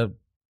have the,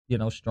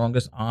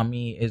 strongest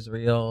army,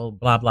 Israel,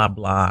 blah, blah,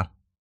 blah.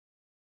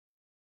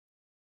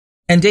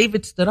 And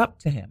David stood up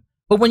to him.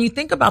 But when you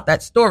think about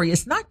that story,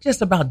 it's not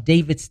just about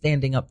David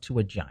standing up to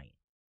a giant.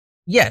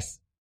 Yes,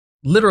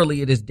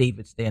 literally it is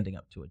David standing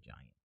up to a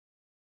giant.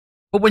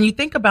 But when you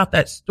think about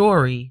that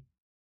story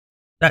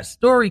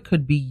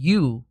could be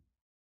you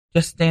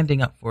just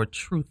standing up for a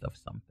truth of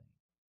something,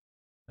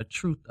 a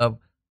truth of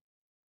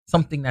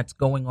something that's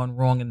going on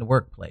wrong in the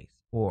workplace,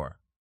 or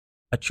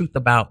a truth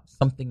about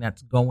something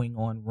that's going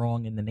on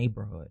wrong in the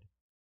neighborhood,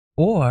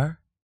 or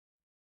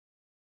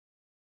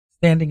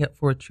standing up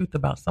for a truth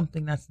about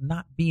something that's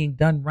not being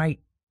done right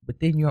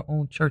within your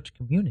own church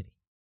community.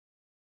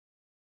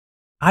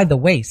 Either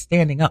way,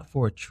 standing up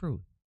for a truth,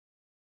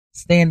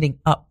 standing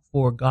up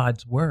for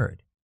God's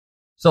word.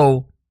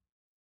 So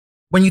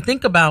when you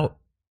think about,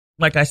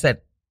 like I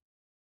said,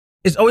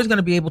 it's always going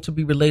to be able to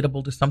be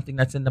relatable to something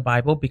that's in the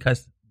Bible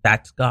because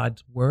that's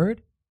God's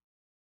word.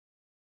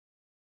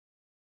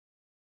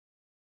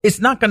 It's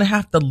not going to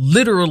have to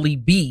literally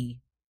be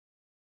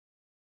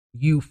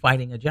you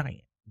fighting a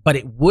giant, but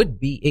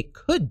it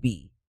could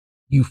be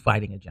you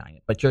fighting a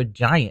giant, but your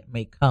giant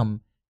may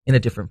come in a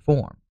different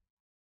form.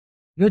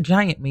 Your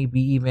giant may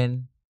be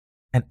even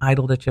an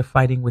idol that you're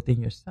fighting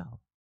within yourself.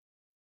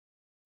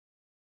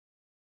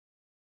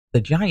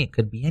 The giant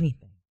could be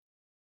anything.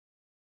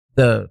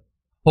 The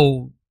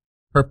whole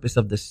purpose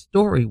of the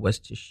story was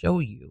to show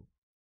you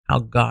how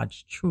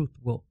God's truth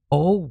will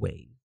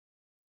always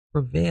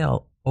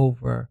prevail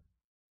over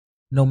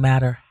no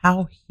matter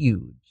how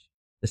huge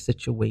the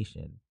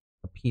situation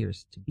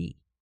appears to be.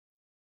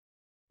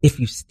 If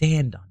you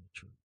stand on the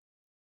truth.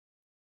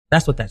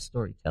 That's what that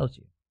story tells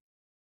you.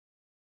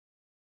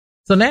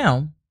 So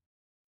now,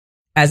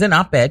 as an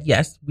op-ed,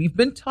 yes, we've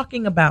been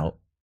talking about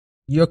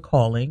your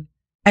calling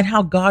and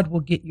how God will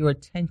get your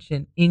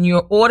attention in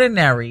your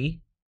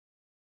ordinary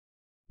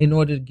in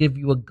order to give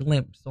you a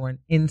glimpse or an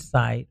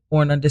insight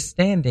or an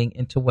understanding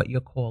into what your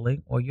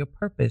calling or your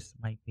purpose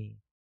might be.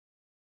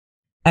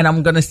 And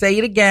I'm going to say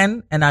it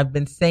again, and I've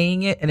been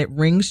saying it, and it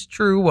rings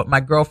true what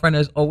my girlfriend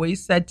has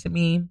always said to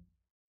me.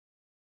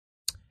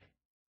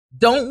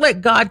 Don't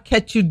let God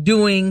catch you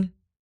doing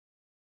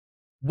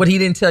what he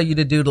didn't tell you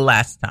to do the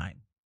last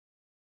time.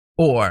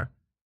 Or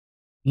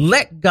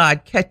let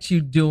God catch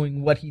you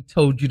doing what he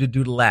told you to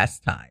do the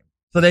last time.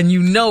 So then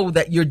you know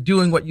that you're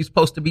doing what you're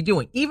supposed to be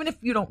doing. Even if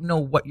you don't know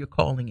what your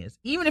calling is,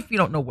 even if you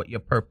don't know what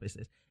your purpose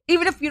is,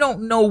 even if you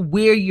don't know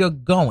where you're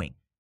going,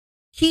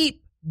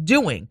 keep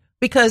doing,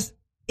 because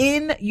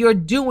in your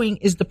doing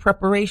is the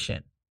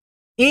preparation.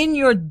 In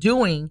your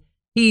doing,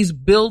 he's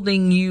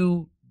building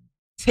you,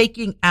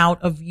 taking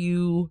out of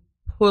you,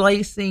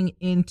 placing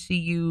into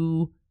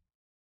you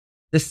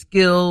the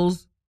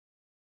skills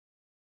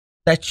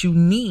that you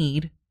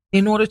need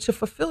in order to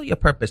fulfill your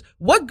purpose.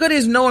 What good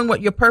is knowing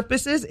what your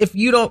purpose is if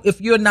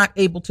you're not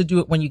able to do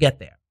it when you get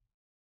there?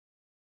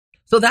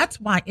 So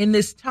that's why in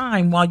this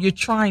time, while you're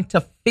trying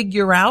to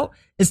figure out,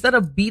 instead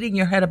of beating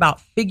your head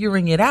about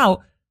figuring it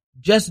out,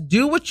 just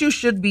do what you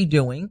should be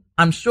doing.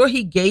 I'm sure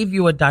he gave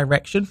you a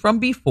direction from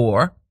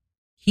before.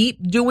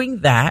 Keep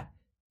doing that.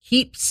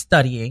 Keep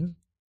studying.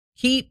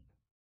 Keep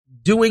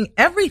doing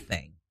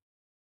everything.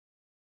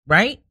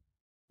 Right?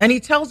 And he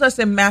tells us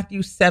in Matthew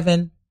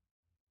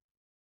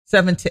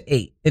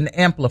 7:7-8 in the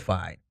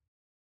Amplified,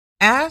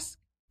 ask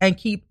and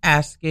keep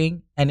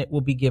asking, and it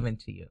will be given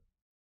to you.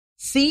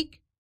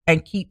 Seek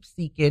and keep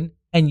seeking,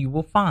 and you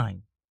will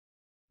find.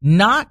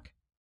 Knock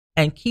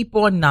and keep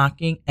on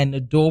knocking, and the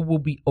door will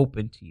be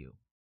open to you.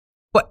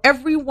 For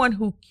everyone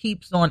who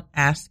keeps on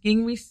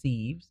asking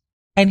receives,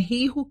 and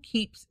he who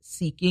keeps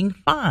seeking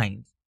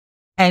finds.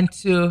 And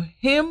to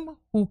him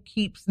who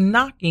keeps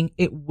knocking,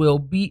 it will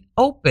be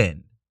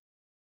opened.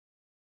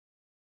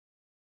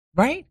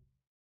 Right?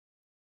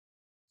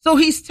 So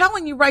he's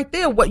telling you right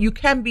there what you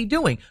can be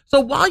doing. So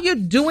while you're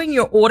doing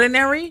your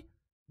ordinary,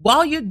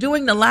 while you're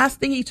doing the last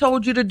thing he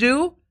told you to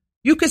do,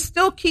 you can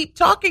still keep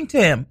talking to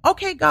him.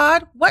 Okay,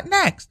 God, what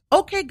next?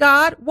 Okay,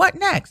 God, what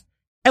next?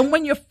 And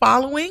when you're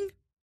following,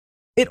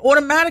 it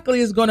automatically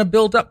is going to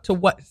build up to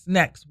what's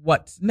next.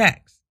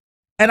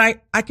 And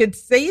I could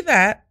say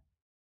that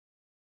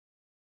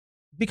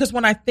because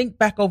when I think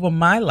back over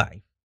my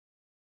life,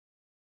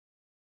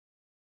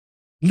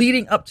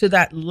 leading up to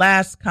that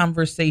last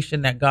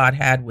conversation that God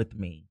had with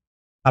me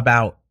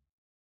about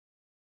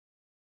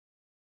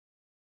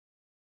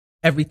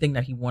everything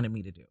that he wanted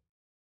me to do.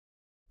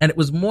 And it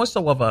was more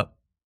so of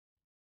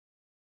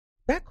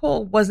that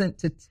call wasn't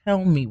to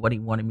tell me what he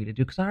wanted me to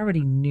do because I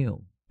already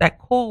knew. That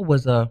call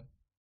was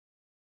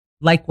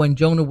like when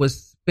Jonah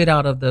was spit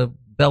out of the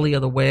belly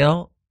of the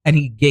whale and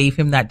he gave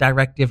him that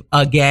directive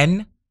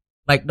again.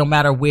 Like no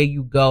matter where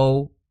you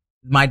go,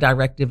 my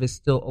directive is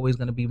still always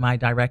going to be my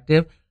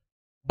directive.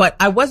 But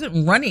I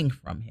wasn't running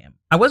from him.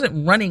 I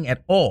wasn't running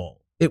at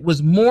all. It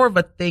was more of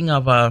a thing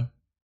of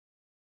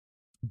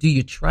do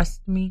you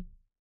trust me?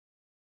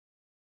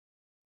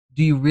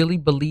 Do you really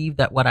believe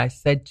that what I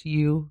said to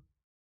you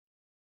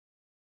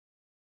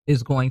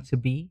is going to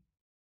be?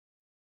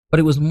 But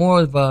it was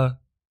more of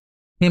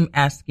him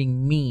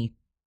asking me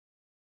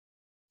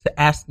to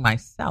ask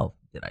myself,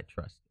 did I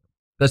trust him?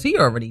 Because he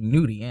already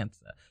knew the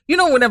answer. You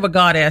know, whenever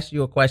God asks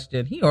you a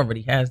question, he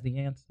already has the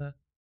answer.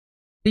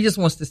 He just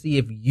wants to see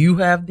if you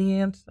have the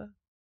answer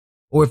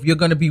or if you're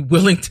going to be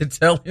willing to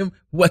tell him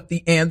what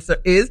the answer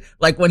is.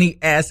 Like when he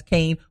asked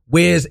Cain,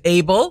 where's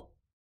Abel?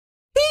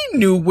 He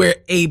knew where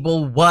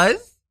Abel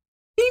was.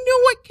 He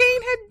knew what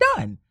Cain had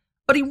done,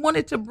 but he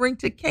wanted to bring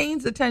to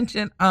Cain's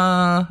attention,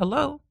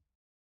 hello.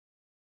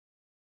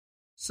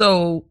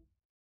 So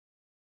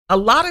a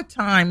lot of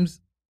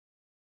times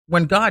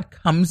when God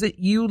comes at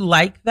you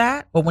like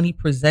that, or when he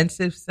presents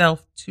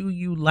himself to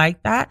you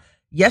like that,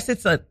 yes,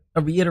 it's a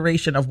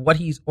reiteration of what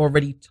he's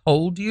already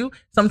told you.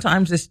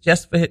 Sometimes it's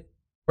just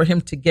for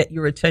him to get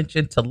your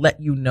attention, to let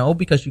you know,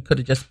 because you could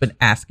have just been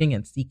asking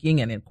and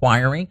seeking and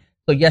inquiring.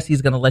 So yes,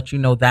 he's going to let you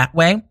know that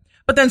way.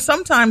 But then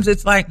sometimes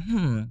it's like,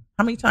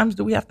 how many times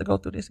do we have to go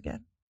through this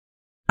again?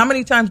 How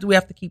many times do we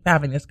have to keep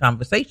having this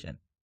conversation?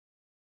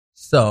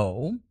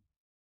 So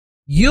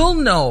you'll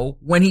know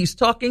when he's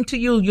talking to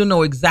you, you'll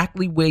know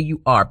exactly where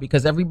you are,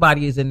 because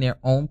everybody is in their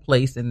own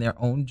place, in their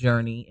own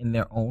journey, in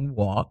their own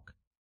walk,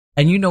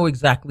 and you know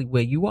exactly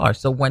where you are.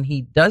 So when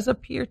he does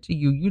appear to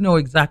you, you know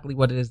exactly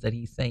what it is that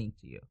he's saying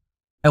to you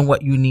and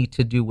what you need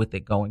to do with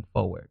it going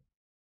forward.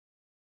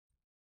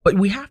 But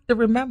we have to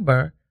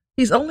remember,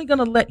 he's only going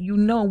to let you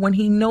know when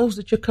he knows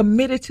that you're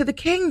committed to the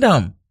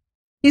kingdom.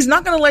 He's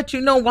not going to let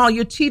you know while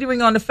you're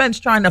teetering on the fence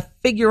trying to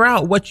figure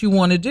out what you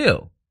want to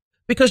do,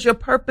 because your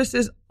purpose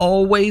is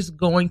always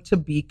going to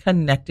be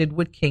connected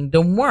with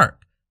kingdom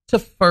work to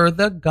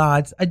further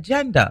God's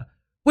agenda,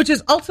 which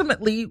is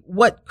ultimately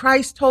what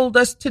Christ told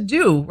us to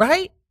do,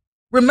 right?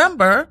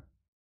 Remember,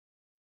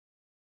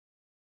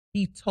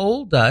 he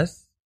told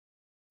us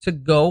to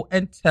go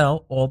and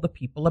tell all the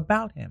people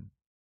about him.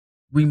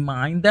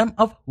 Remind them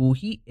of who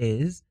he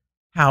is,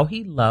 how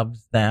he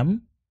loves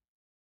them,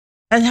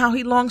 and how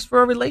he longs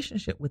for a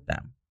relationship with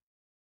them.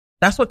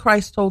 That's what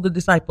Christ told the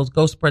disciples,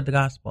 go spread the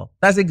gospel.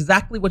 That's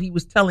exactly what he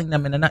was telling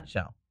them in a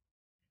nutshell.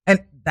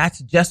 And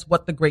that's just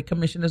what the Great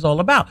Commission is all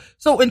about.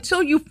 So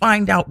until you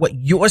find out what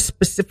your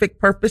specific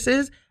purpose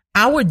is,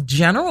 our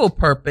general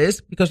purpose,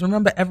 because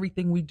remember,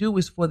 everything we do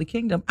is for the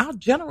kingdom, our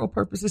general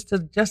purpose is to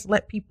just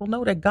let people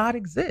know that God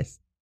exists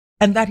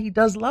and that he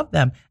does love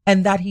them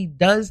and that he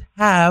does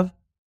have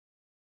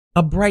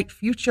a bright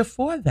future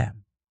for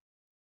them.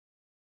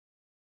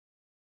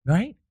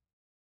 Right?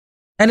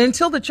 And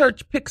until the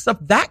church picks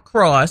up that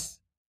cross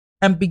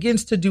and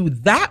begins to do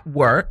that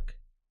work,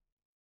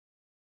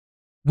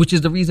 which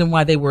is the reason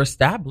why they were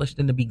established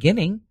in the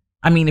beginning.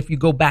 I mean, if you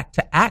go back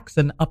to Acts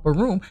in the upper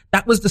room,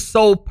 that was the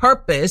sole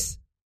purpose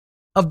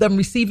of them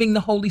receiving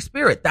the Holy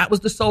Spirit. That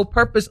was the sole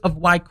purpose of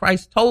why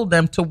Christ told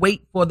them to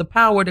wait for the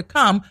power to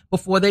come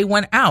before they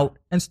went out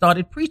and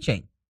started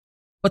preaching.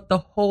 But the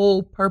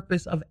whole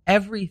purpose of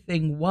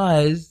everything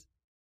was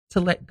to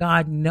let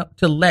God know,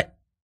 to let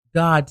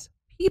God's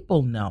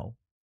people know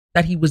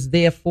that he was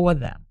there for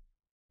them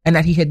and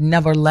that he had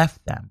never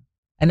left them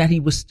and that he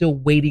was still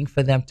waiting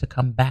for them to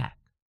come back.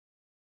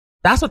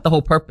 That's what the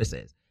whole purpose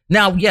is.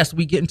 Now, yes,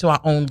 we get into our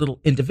own little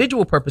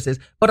individual purposes,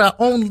 but our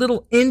own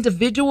little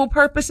individual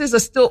purposes are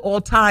still all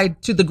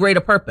tied to the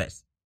greater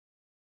purpose.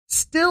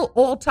 Still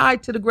all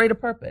tied to the greater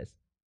purpose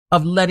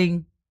of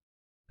letting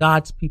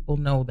God's people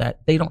know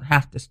that they don't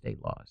have to stay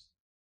lost,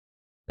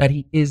 that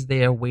he is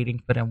there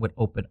waiting for them with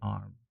open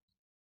arms,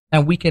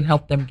 and we can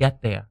help them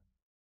get there.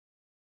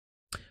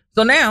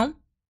 So now,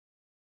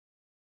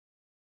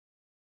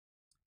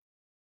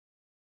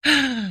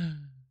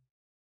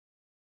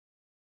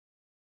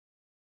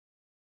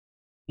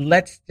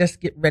 let's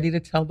just get ready to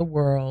tell the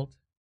world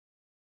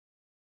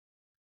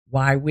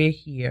why we're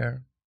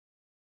here,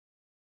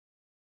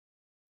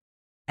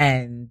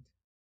 and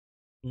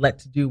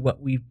let's do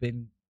what we've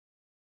been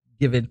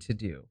given to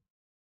do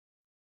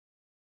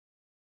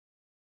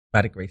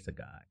by the grace of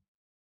God.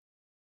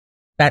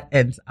 That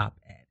ends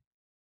op-ed.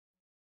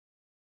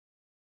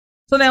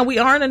 So now we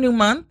are in a new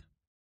month.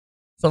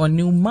 So a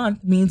new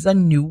month means a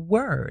new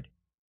word.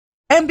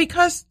 And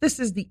because this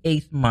is the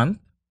 8th month,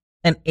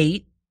 and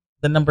 8,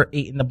 the number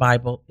 8 in the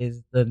Bible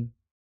is the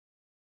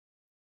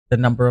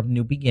number of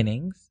new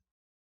beginnings,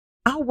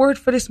 our word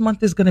for this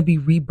month is going to be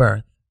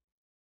rebirth,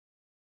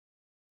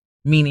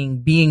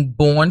 meaning being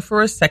born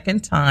for a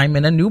second time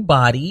in a new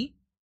body,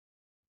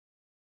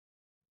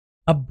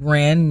 a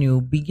brand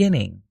new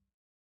beginning.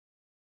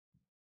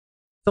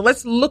 So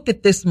let's look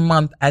at this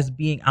month as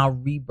being our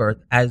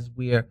rebirth, as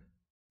we're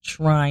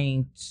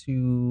trying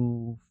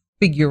to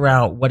figure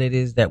out what it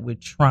is that we're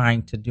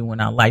trying to do in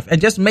our life, and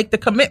just make the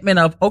commitment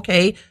of,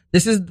 okay,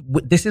 this is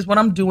what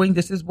I'm doing.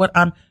 This is what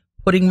I'm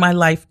putting my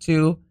life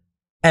to,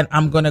 and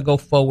I'm going to go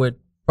forward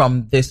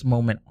from this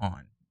moment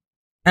on.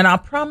 And our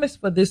promise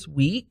for this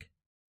week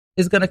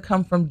is going to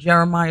come from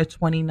Jeremiah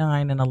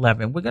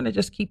 29:11. We're going to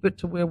just keep it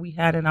to where we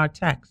had in our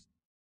text.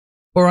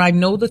 For I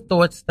know the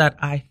thoughts that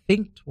I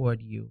think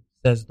toward you,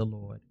 says the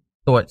Lord,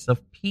 thoughts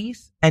of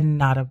peace and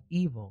not of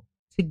evil,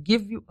 to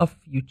give you a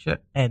future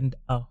and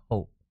a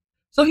hope.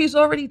 So he's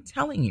already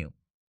telling you.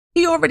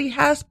 He already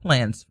has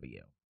plans for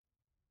you.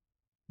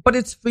 But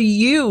it's for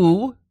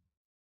you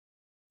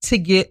to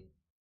get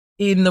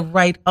in the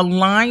right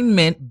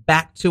alignment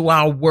back to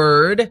our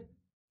word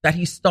that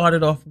he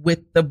started off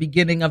with the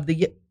beginning of the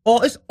year.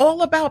 It's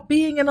all about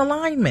being in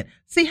alignment.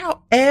 See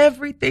how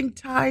everything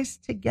ties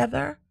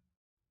together?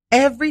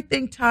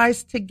 Everything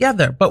ties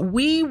together. But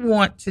we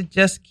want to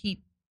just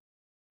keep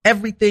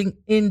everything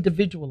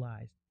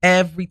individualized.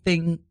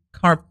 Everything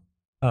how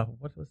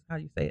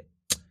you say it?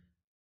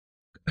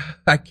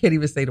 I can't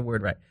even say the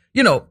word right.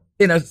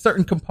 In a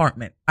certain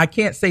compartment. I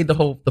can't say the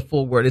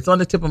full word. It's on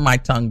the tip of my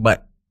tongue,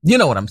 but you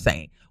know what I'm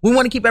saying. We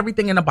want to keep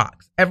everything in a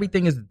box.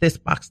 Everything is this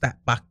box,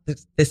 that box,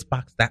 this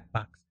box, that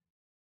box.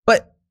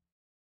 But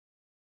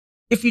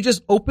if you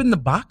just open the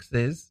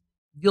boxes,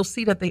 you'll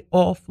see that they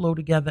all flow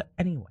together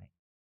anyway.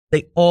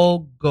 They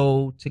all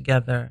go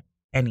together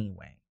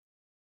anyway.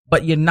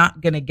 But you're not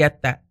going to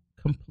get that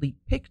complete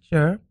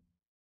picture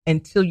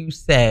until you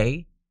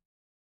say,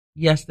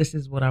 yes, this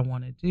is what I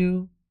want to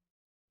do.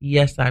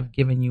 Yes, I've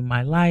given you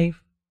my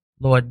life.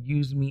 Lord,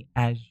 use me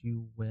as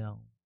you will.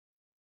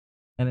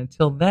 And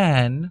until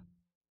then,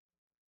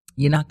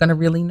 you're not going to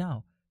really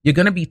know. You're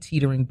going to be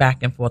teetering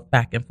back and forth,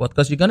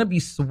 because you're going to be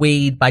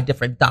swayed by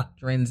different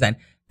doctrines and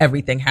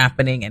everything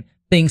happening and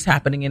things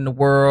happening in the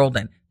world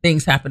and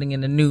things happening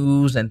in the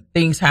news and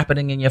things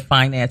happening in your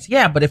finance.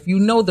 Yeah, but if you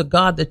know the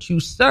God that you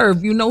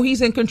serve, you know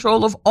he's in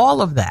control of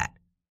all of that.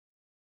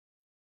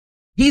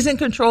 He's in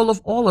control of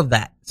all of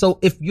that. So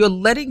if you're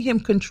letting him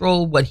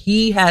control what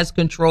he has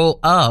control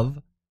of,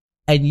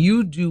 and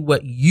you do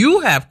what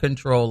you have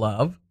control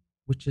of,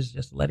 which is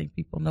just letting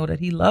people know that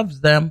he loves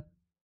them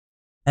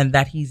and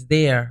that he's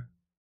there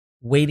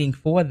waiting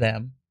for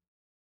them,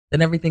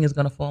 then everything is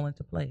going to fall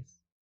into place.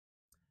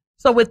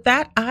 So with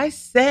that, I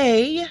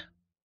say,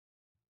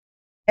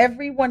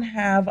 everyone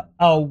have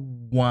a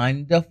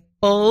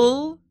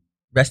wonderful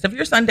rest of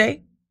your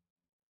Sunday.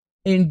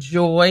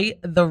 Enjoy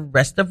the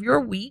rest of your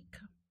week.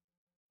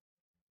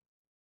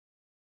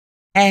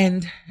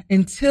 And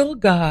until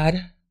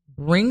God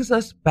brings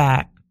us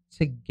back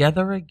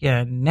together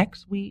again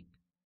next week,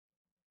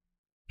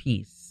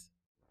 peace.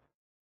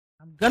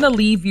 I'm going to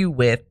leave you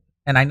with,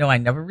 and I know I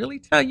never really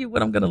tell you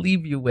what I'm going to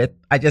leave you with.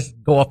 I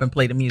just go up and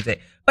play the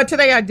music. But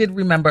today I did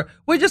remember,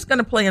 we're just going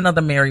to play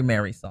another Mary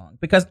Mary song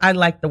because I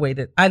like the way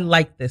that I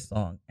like this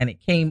song. And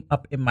it came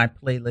up in my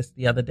playlist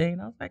the other day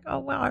and I was like, oh,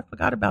 wow, I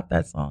forgot about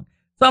that song.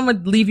 So I'm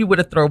going to leave you with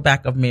a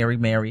throwback of Mary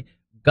Mary.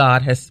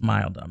 God has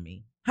smiled on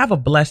me. Have a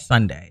blessed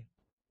Sunday.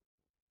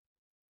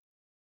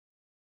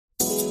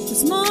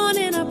 This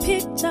morning I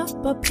picked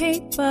up a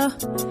paper.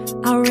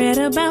 I read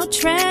about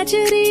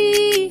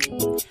tragedy.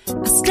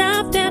 I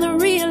stopped and I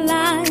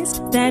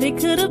realized that it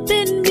could have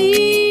been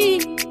me.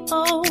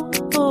 Oh,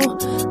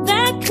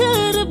 that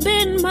could have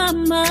been my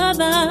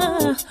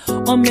mother,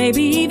 or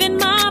maybe even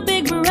my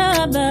big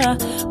brother.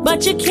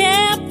 But you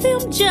kept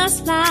them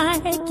just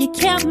like you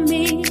kept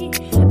me.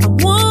 I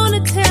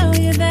wanna tell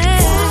you that.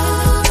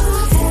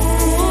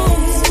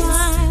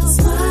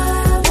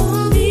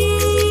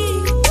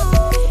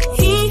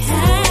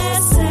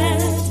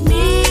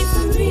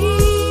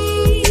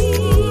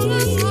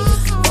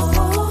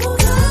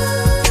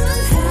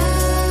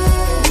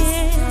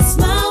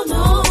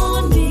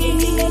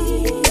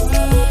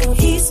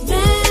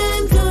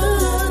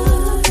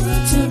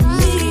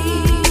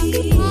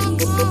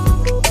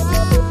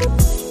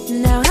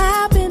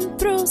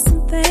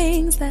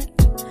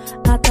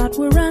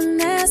 Were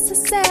unnecessary.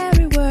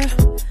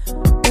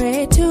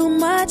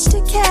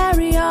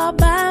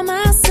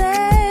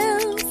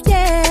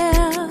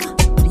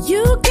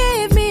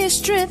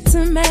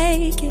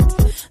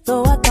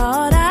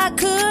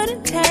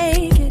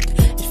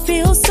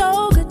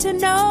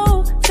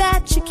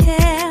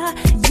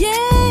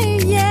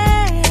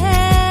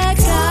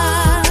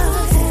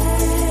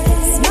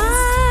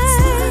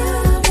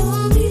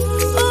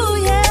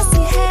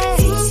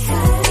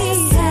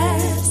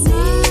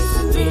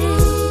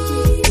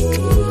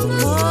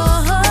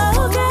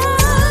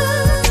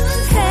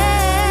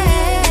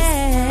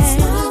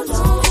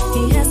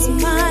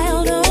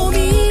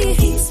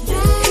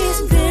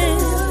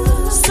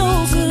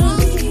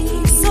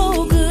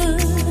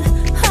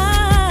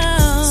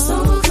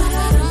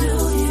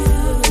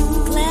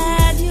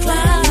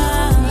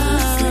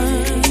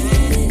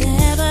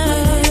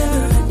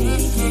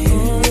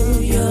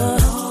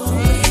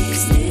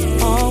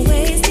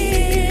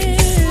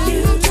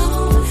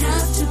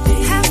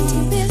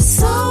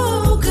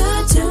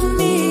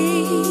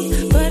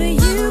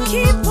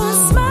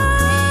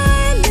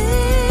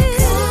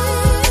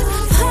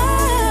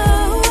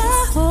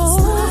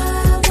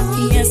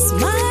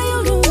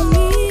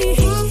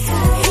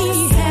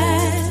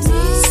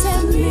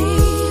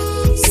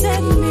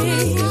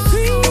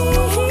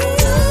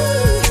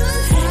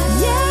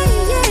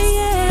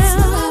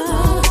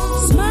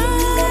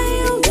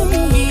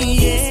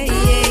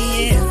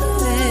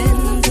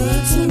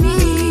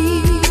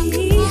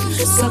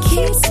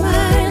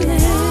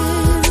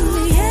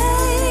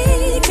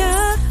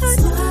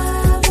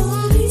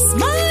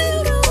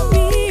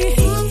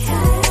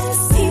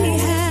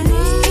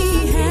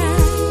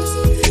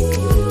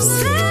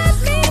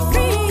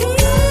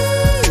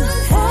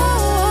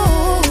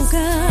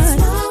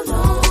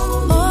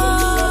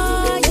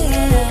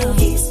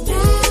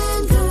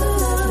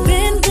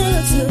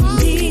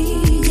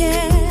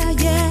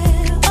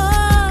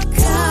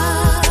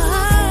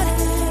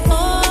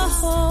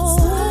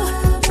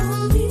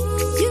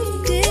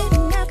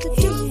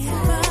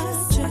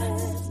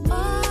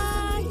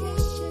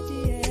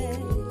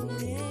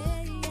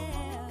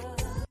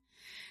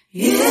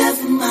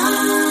 If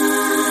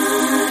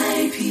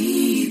my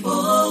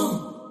people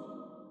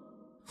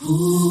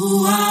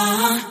who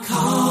are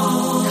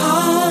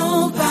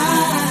called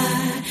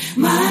by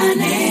my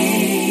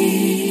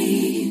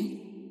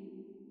name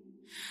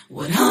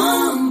would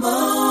humble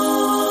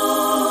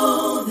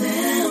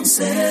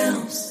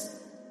themselves,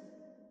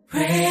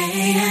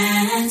 pray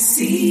and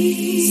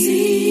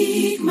seek